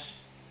grass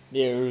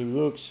there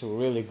looks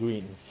really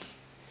green.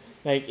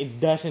 Like it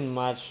doesn't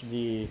match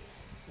the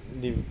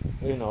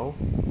you know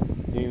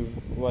the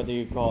what do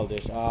you call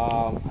this?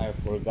 I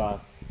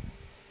forgot.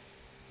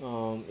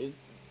 It,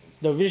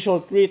 the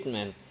visual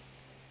treatment.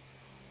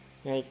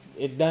 Like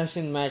it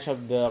doesn't match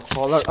up the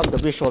color of the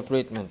visual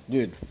treatment,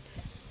 dude.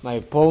 My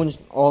phone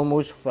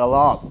almost fell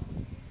off.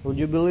 Would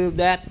you believe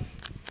that?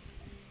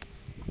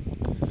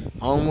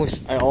 I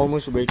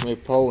almost break my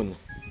phone.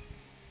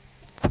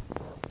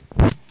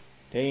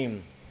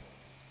 Damn.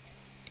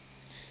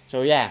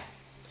 So yeah,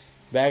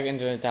 back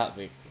into the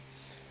topic.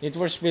 Need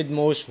for Speed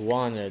Most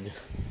Wanted.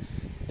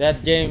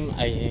 That game,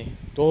 I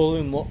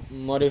totally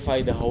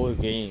modified the whole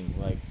game.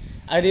 Like,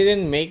 I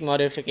didn't make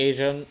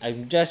modification. I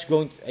just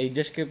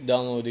keep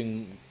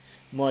downloading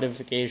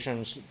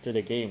modifications to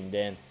the game.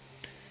 Then,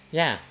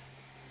 yeah.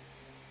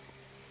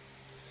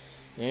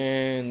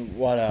 And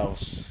what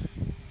else?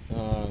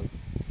 Uh,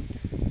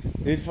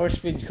 Need for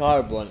Speed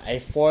Carbon. I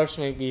forced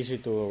my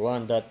PC to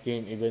run that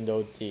game, even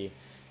though the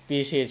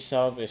PC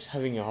itself is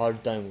having a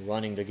hard time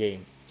running the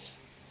game.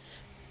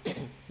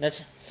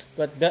 That's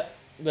but that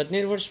but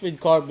Need for Speed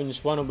Carbon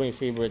is one of my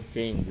favorite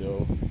games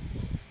though.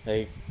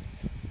 Like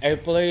I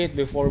played it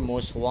before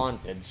Most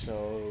Wanted,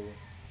 so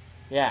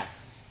yeah.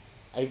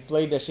 I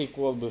played the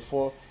sequel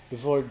before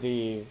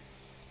the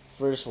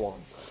first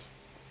one.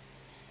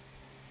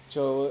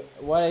 So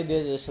what I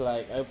did is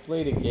like I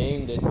played the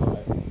game, then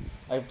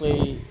I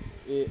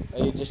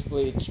just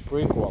play its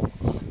prequel.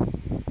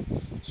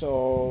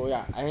 So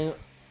yeah,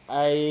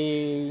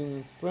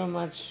 I pretty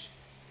much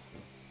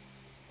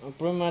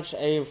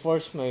I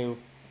forced my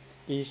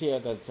PC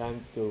at that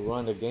time to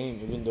run the game,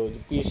 even though the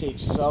PC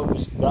itself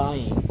is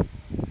dying.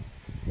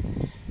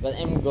 But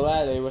I'm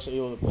glad I was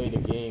able to play the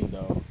game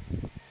though.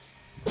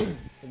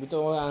 To be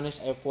totally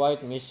honest, I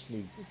quite miss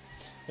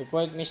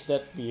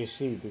that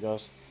PC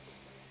because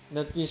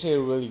that PC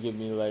really gave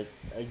me like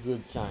a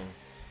good time.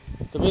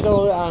 To be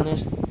totally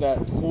honest, that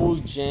whole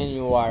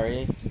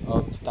January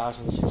of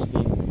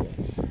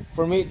 2016,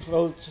 for me it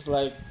felt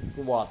like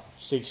what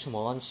 6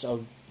 months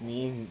of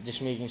me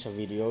just making some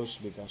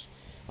videos because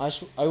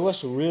I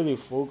was really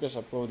focused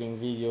uploading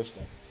videos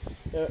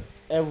that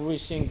every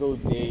single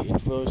day it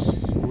feels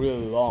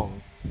really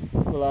long.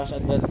 Plus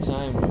at that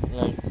time,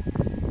 like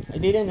I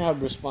didn't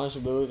have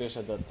responsibilities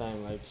at that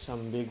time, like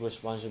some big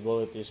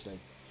responsibilities like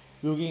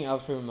looking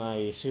after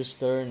my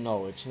sister.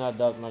 No, it's not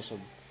that much of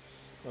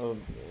of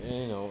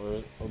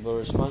a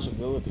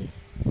responsibility.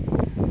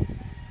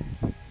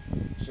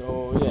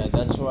 So yeah,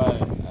 that's why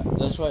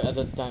at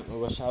that time I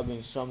was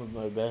having some of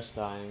my best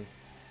time.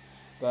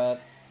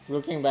 But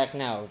looking back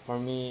now, for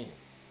me,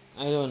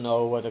 I don't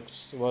know what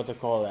to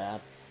call that.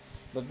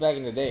 But back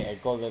in the day, I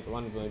called it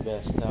one of my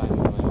best time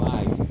of my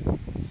life.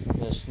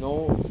 There's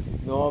no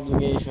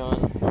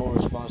obligation, no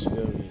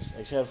responsibilities,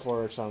 except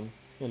for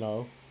you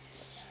know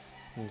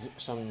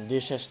some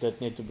dishes that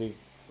need to be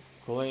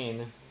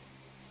clean.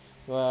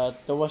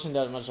 But there wasn't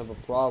that much of a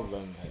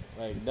problem.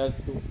 Like that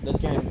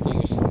kind of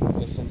thing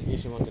is an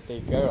easy one to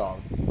take care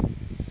of.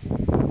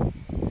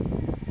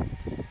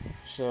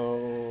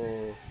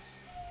 So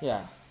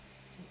yeah.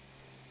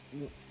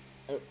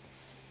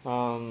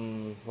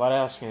 What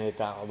else can I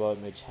talk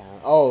about my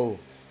channel? Oh,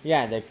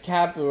 yeah, the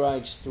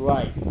copyright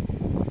strike.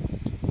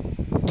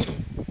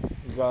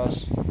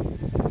 Because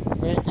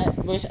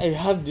because I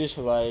have this.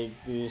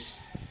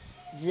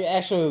 If you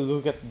actually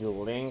look at the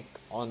link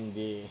on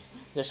the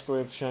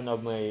description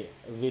of my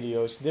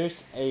videos,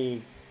 there's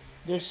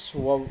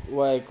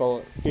what I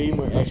call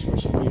Gamer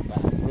Express free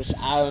pack, which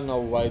I don't know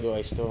why do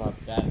I still have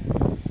that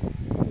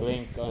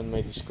link on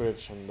my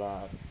description,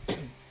 but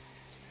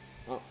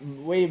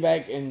way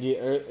back in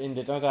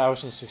the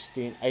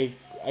 2016, I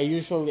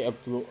usually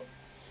upload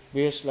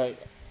because like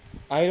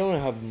I don't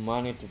have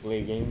money to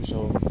play games,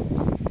 so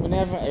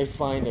whenever I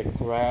find a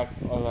crack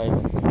or like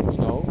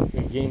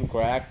a game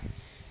crack,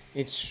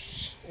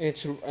 it's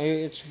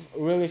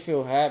really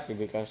feel happy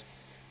because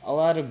a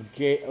lot of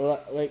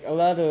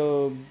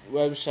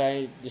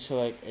website is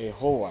like a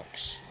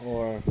hoax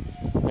or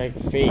like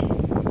fake.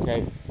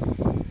 Like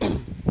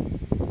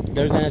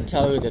they're gonna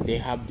tell you that they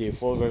have the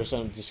full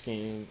version of this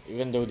game,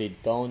 even though they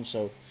don't.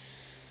 So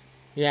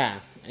yeah,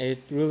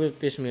 it really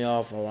pissed me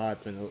off a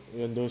lot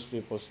when those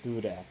people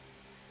do that.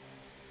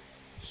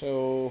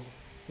 So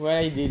what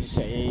I did is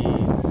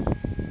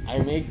I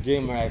make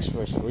gamer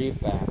experts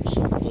repacks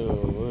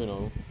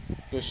to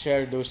to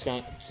share those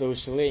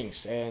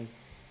links and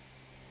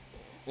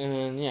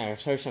yeah,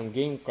 search some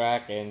game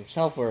crack and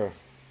software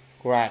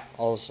crack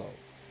also.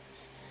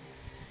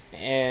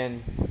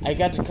 And I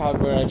got the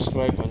copyright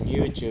strike on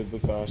YouTube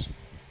because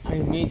I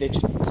made a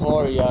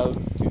tutorial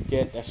to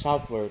get a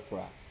software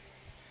crack.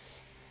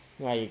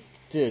 Like,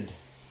 dude,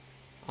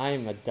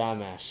 I'm a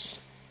dumbass.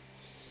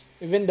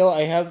 Even though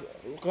I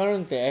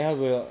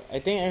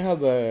think I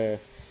have a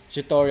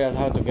tutorial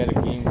how to get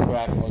a game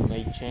crack on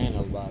my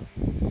channel, but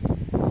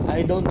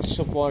I don't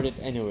support it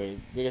anyway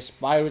because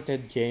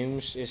pirated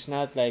games is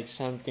not like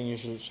something you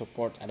should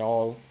support at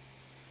all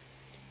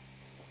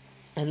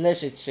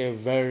unless it's a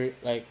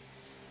like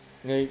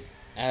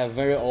a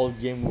very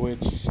old game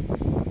which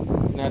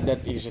not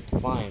that easy to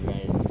find.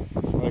 Like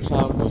for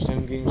example,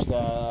 some games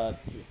that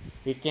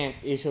you can't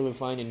easily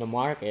find in the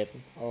market,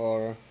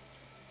 or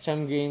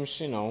some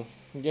games,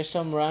 just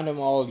some random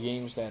old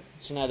games that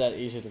it's not that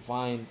easy to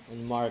find in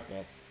the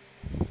market.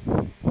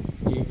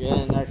 You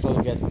can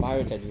actually get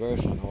pirated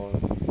version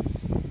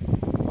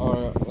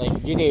or like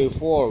GTA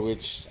 4,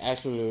 which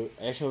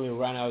actually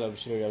ran out of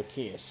serial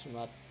keys.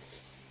 But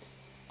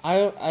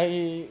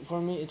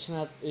for me, it's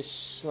not.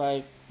 It's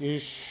like you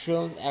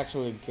shouldn't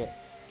actually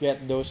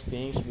get those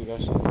things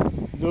because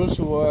those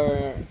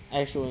were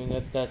actually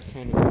not that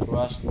kind of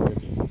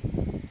trustworthy.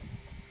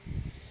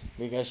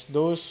 Because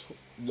those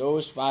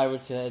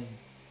pirated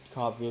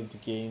copy of the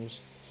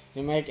games,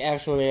 they might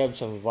actually have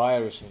some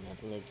virus in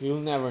it. Like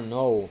you'll never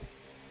know.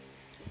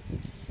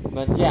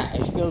 But yeah,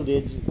 I still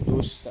did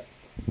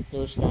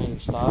those kind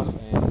of stuff,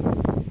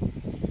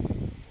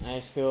 I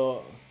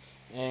still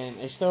and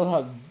I still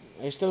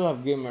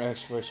have Gamer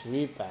Experts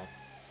repack,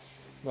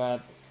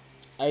 but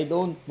I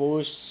don't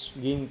post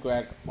game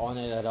crack on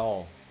it at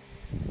all.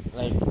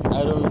 Like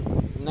I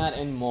don't not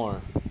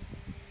anymore.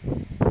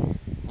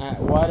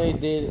 What I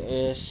did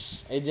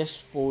is I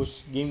just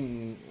post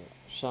game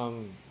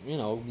some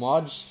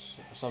mods,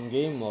 some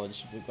game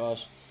mods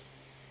because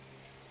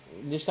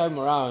this time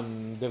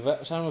around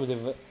some of the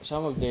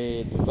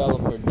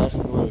developer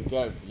doesn't really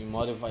care if you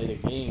modify the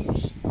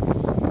games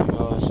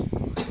because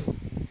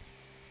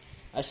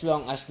as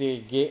long as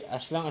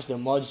the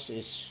mods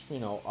is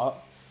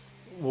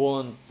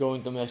won't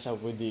going to mess up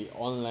with the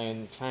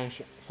online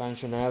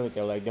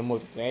functionality like the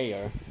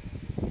multiplayer,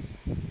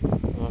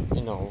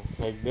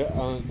 like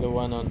the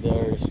one on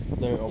their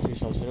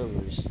official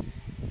servers.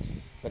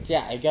 But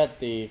yeah, I got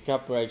the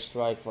copyright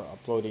strike for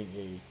uploading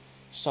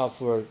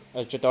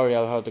a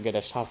tutorial how to get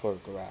a software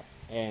crack,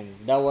 and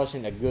that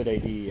wasn't a good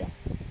idea.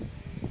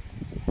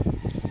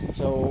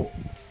 So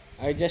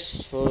I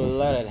just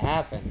let it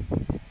happen.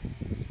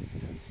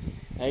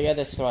 I got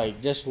a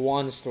strike, just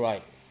one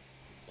strike,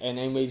 and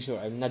I made sure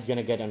I'm not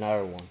gonna get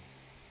another one.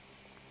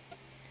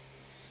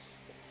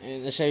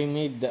 And as I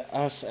made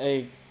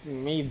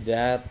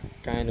that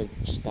kind of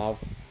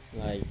stuff,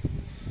 like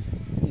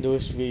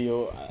those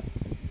video,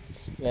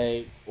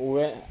 like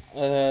when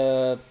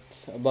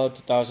about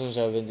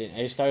 2017,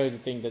 I started to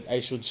think that I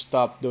should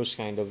stop those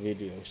kind of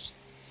videos,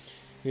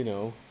 you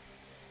know,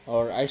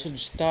 or I should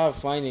stop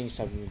finding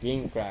some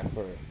game crack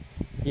for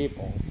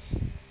people.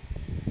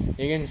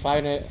 They can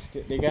find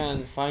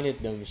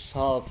it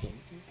themselves,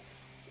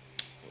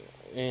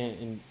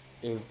 and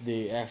if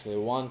they actually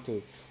want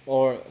to,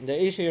 or the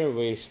easier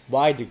way is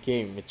buy the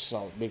game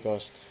itself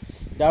because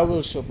that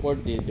will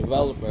support the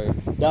developer,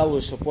 that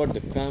will support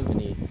the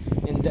company.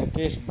 In the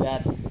case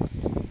that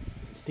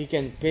they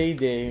can pay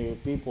the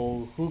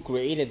people who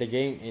created the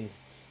game,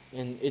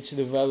 and it's the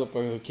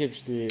developer who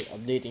keeps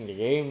updating the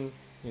game,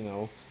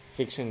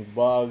 fixing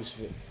bugs,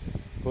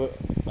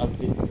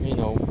 update,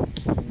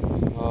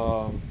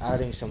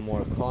 adding some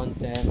more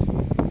content.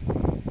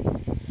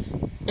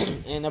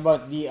 And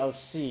about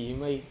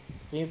DLC,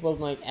 people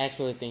might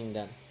actually think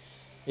that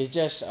it's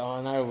just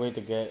another way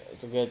to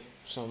get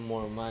some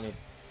more money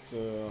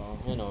to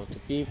to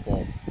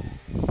people,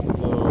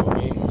 to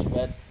gamers.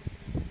 But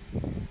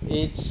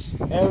it's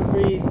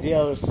every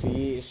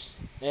DLC is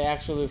I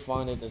actually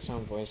found it at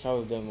some point. Some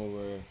of them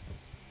were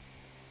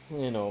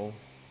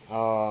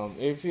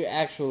if you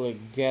actually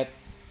get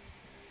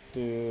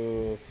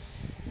to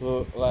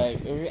like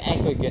if you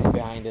actually get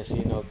behind the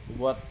scene of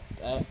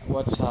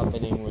what's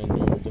happening when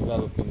you're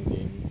developing a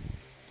game,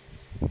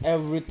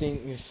 everything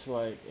is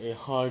like a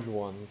hard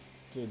one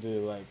to do,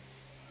 like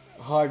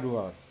hard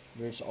work.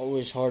 There's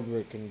always hard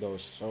work in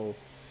those. So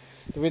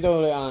to be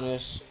totally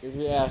honest, if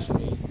you ask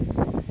me,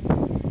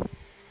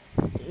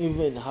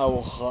 even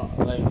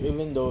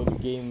though the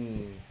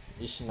game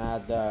is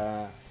not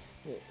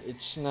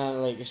it's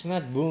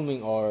not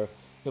booming, or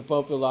the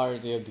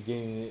popularity of the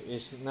game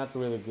is not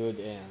really good,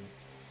 and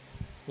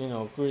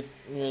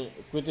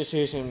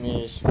criticism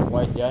is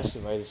quite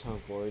justified at some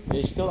point.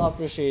 They still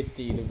appreciate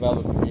the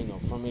developer,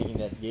 for making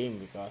that game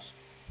because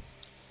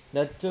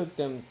that took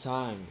them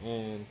time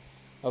and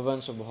a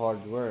bunch of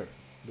hard work.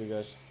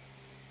 Because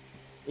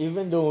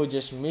even though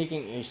just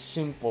making a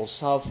simple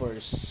software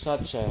is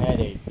such a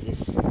headache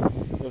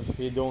if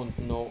you don't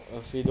know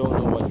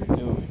what you're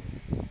doing.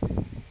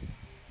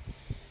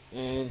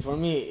 And for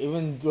me,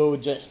 even though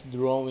just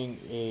drawing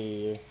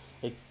a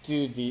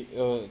two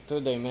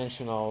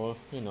dimensional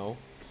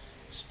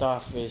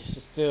stuff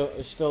is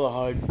still a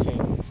hard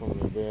thing for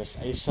me because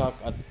I suck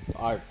at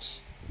arts.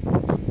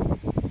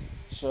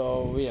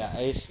 So yeah,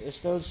 I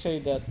still say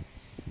that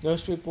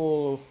those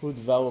people who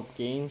develop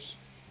games,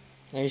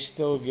 I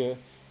still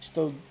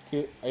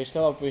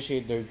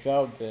appreciate their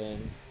job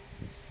and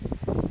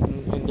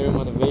their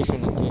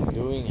motivation in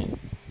doing it.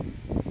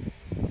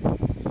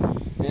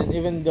 And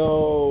even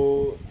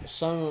though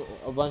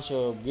a bunch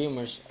of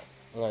gamers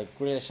like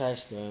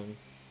criticized them,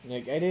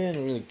 like I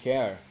didn't really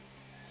care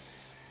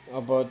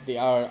about the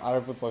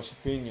other people's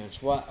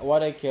opinions.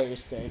 What I care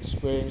is the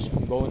experience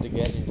I'm going to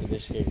get into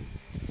this game.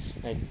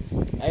 Like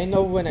I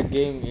know when a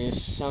game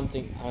is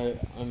something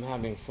I'm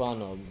having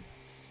fun of,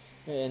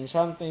 and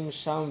sometimes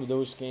some of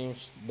those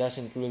games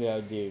doesn't really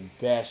have the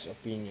best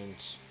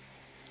opinions.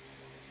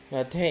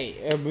 That hey,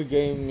 every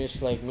game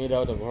is like made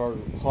out of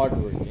hard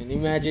work. And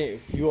imagine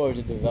if you are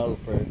the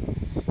developer,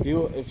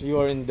 if you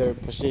are in their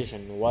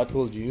position, what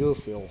would you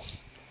feel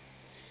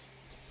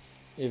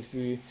if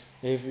you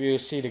if you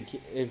see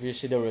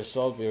the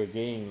result of your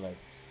game? Like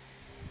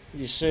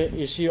you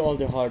see all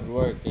the hard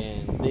work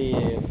and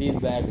the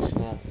feedback is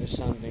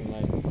something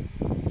like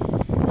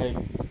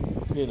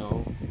you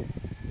know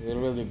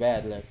really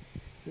bad. Like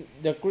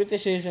the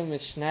criticism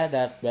is not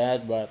that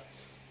bad, but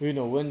when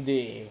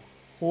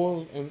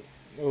whole um,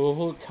 the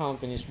whole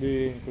company is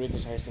being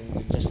criticized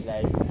and just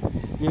like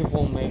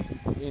people make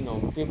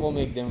people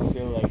make them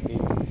feel like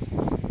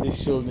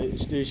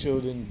they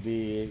shouldn't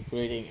be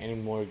creating any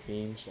more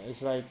games.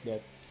 It's like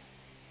that.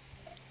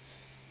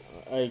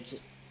 I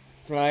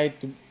try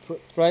to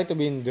try to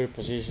be in their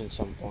position at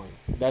some point.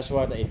 That's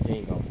what I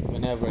think of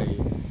whenever I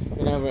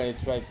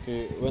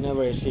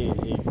see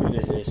a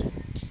criticism.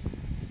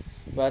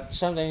 But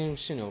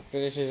sometimes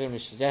criticism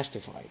is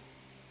justified.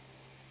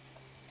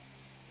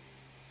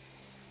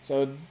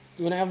 So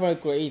whenever I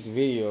create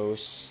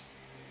videos,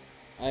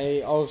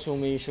 I also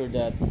make sure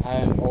that I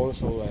am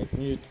also like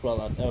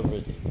neutral at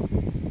everything.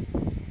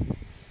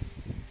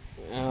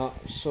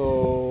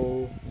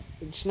 So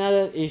it's not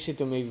that easy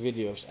to make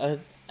videos.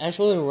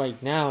 Actually,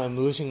 right now I'm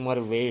losing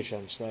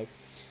motivations. Like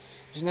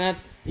it's not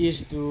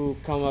easy to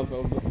come up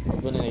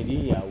with an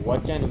idea.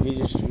 What kind of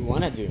videos do you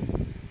wanna do?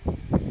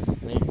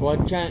 Like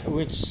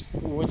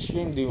which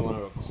game do you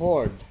wanna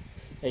record?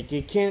 Like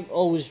you can't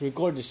always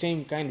record the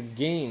same kind of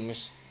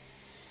games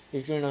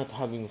if you're not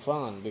having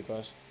fun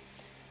because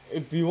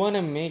if you want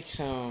to make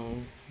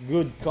some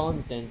good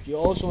content, you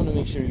also want to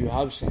make sure you're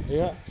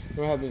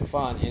having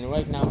fun. And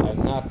right now,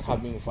 I'm not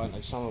having fun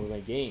at some of my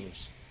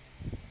games.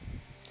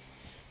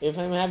 If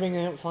I'm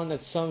having fun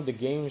at some of the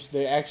games,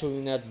 they're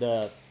actually not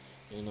that,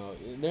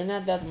 they're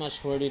not that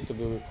much worthy to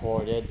be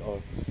recorded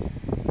or,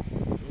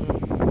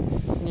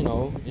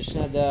 it's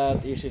not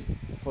that easy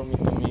for me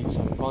to make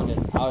some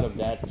content out of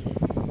that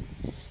game.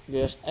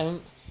 Because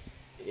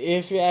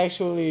if you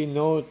actually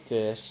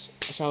notice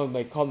some of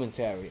my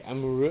commentary,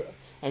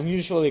 I'm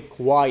usually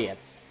quiet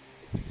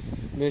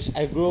because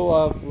I grew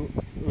up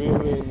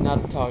really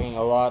not talking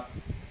a lot,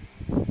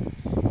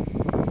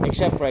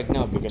 except right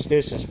now because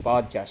this is a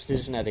podcast.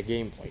 This is not a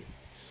gameplay.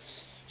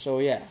 So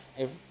yeah,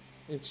 if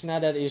it's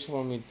not that easy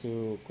for me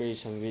to create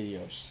some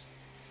videos.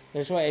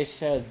 That's why I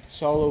said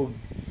solo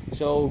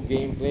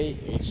gameplay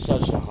is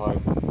such a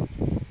hard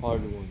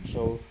one.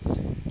 So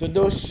to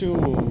those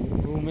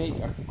who make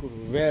a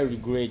very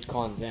great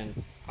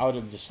content out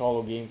of the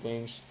solo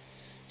gameplays,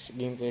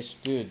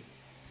 dude,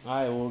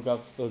 I look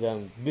up to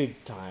them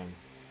big time.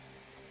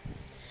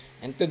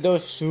 And to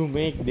those who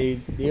make the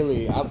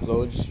daily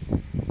uploads,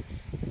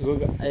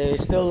 I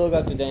still look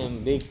up to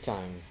them big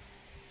time.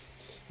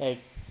 Like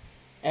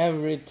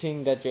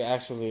everything that you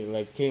actually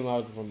like came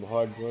out from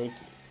hard work,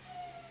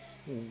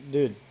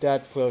 dude,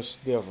 that feels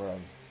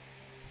different.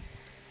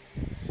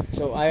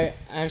 So I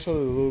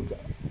actually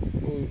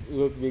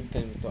look big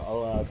time to a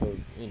lot of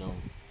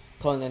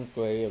content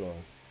creator,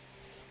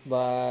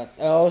 but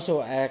I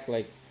also act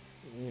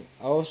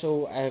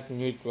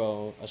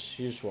neutral as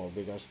usual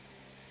because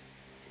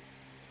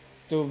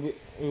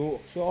you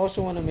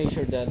also want to make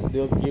sure that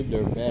they'll give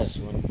their best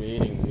when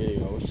creating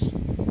videos.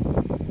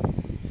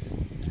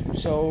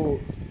 So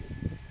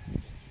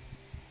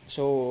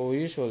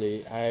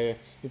usually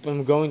if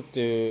I'm going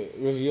to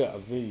review a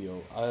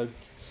video,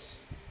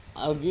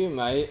 I'll give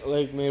my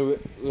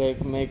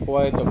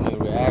quiet of my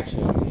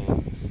reaction,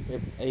 and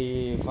if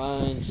I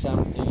find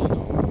something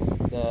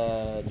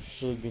that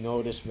should be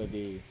noticed by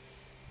the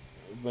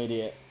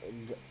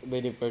by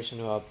the person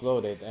who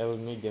uploaded,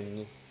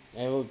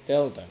 I will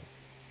tell them.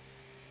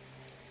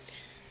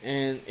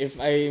 And if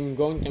I'm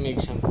going to make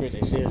some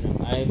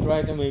criticism, I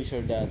try to make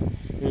sure that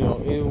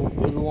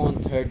it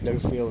won't hurt their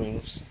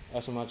feelings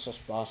as much as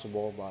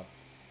possible. But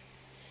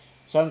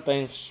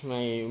sometimes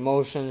my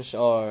emotions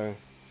are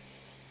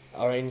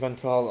in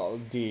control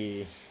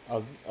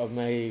of of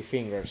my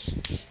fingers.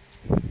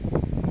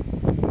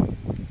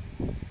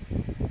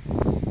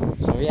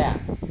 So yeah,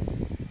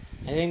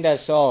 I think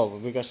that's all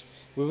because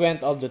we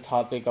went off the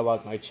topic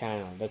about my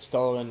channel. That's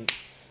all and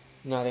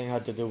nothing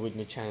had to do with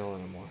my channel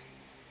anymore.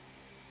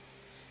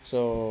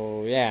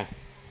 So yeah.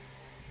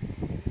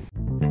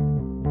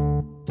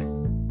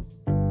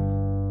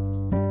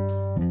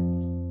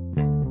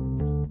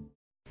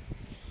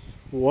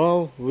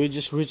 Well, we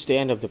just reached the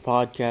end of the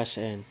podcast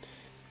and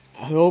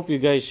I hope you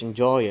guys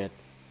enjoy it.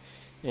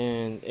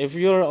 And if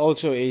you're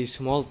also a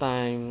small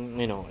time,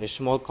 a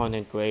small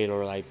content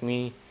creator like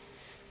me,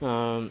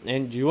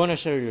 and you want to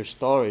share your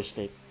stories,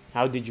 like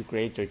how did you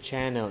create your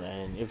channel,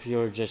 and if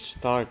you're just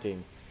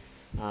starting,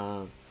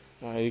 um,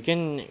 you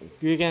can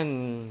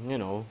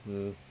you,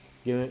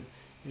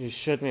 you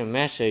shoot me a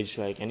message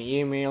like an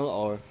email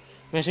or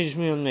message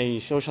me on my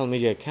social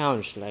media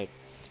accounts like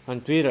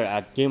on Twitter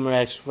at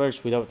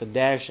GamerExperts without the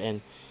dash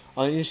and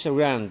on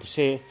Instagram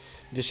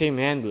the same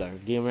handler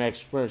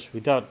GamerExperts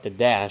without the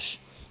dash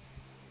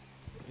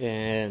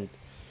and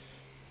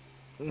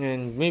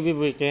maybe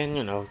we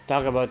can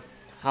talk about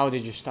how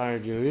did you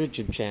start your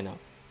YouTube channel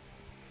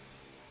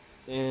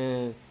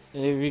and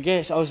if you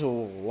guys also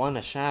want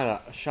a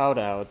shout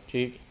out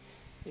you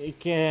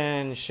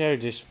can share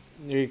this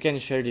you can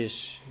share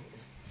this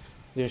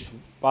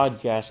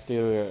podcast to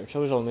your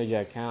social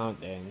media account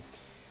and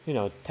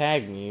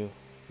tag me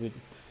with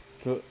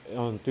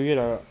on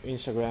Twitter,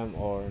 Instagram,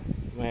 or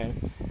my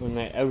on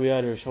my every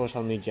other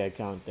social media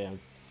account. And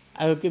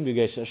I will give you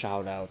guys a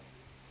shout out.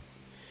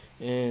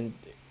 And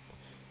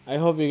I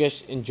hope you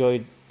guys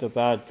enjoyed the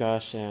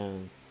podcast.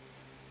 And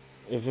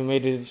if you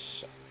made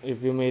it,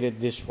 if you made it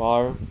this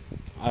far,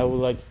 I would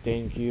like to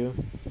thank you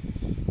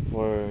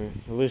for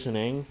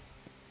listening.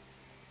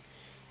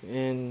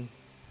 And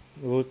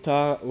we'll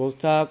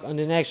talk on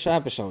the next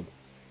episode.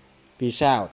 Peace out.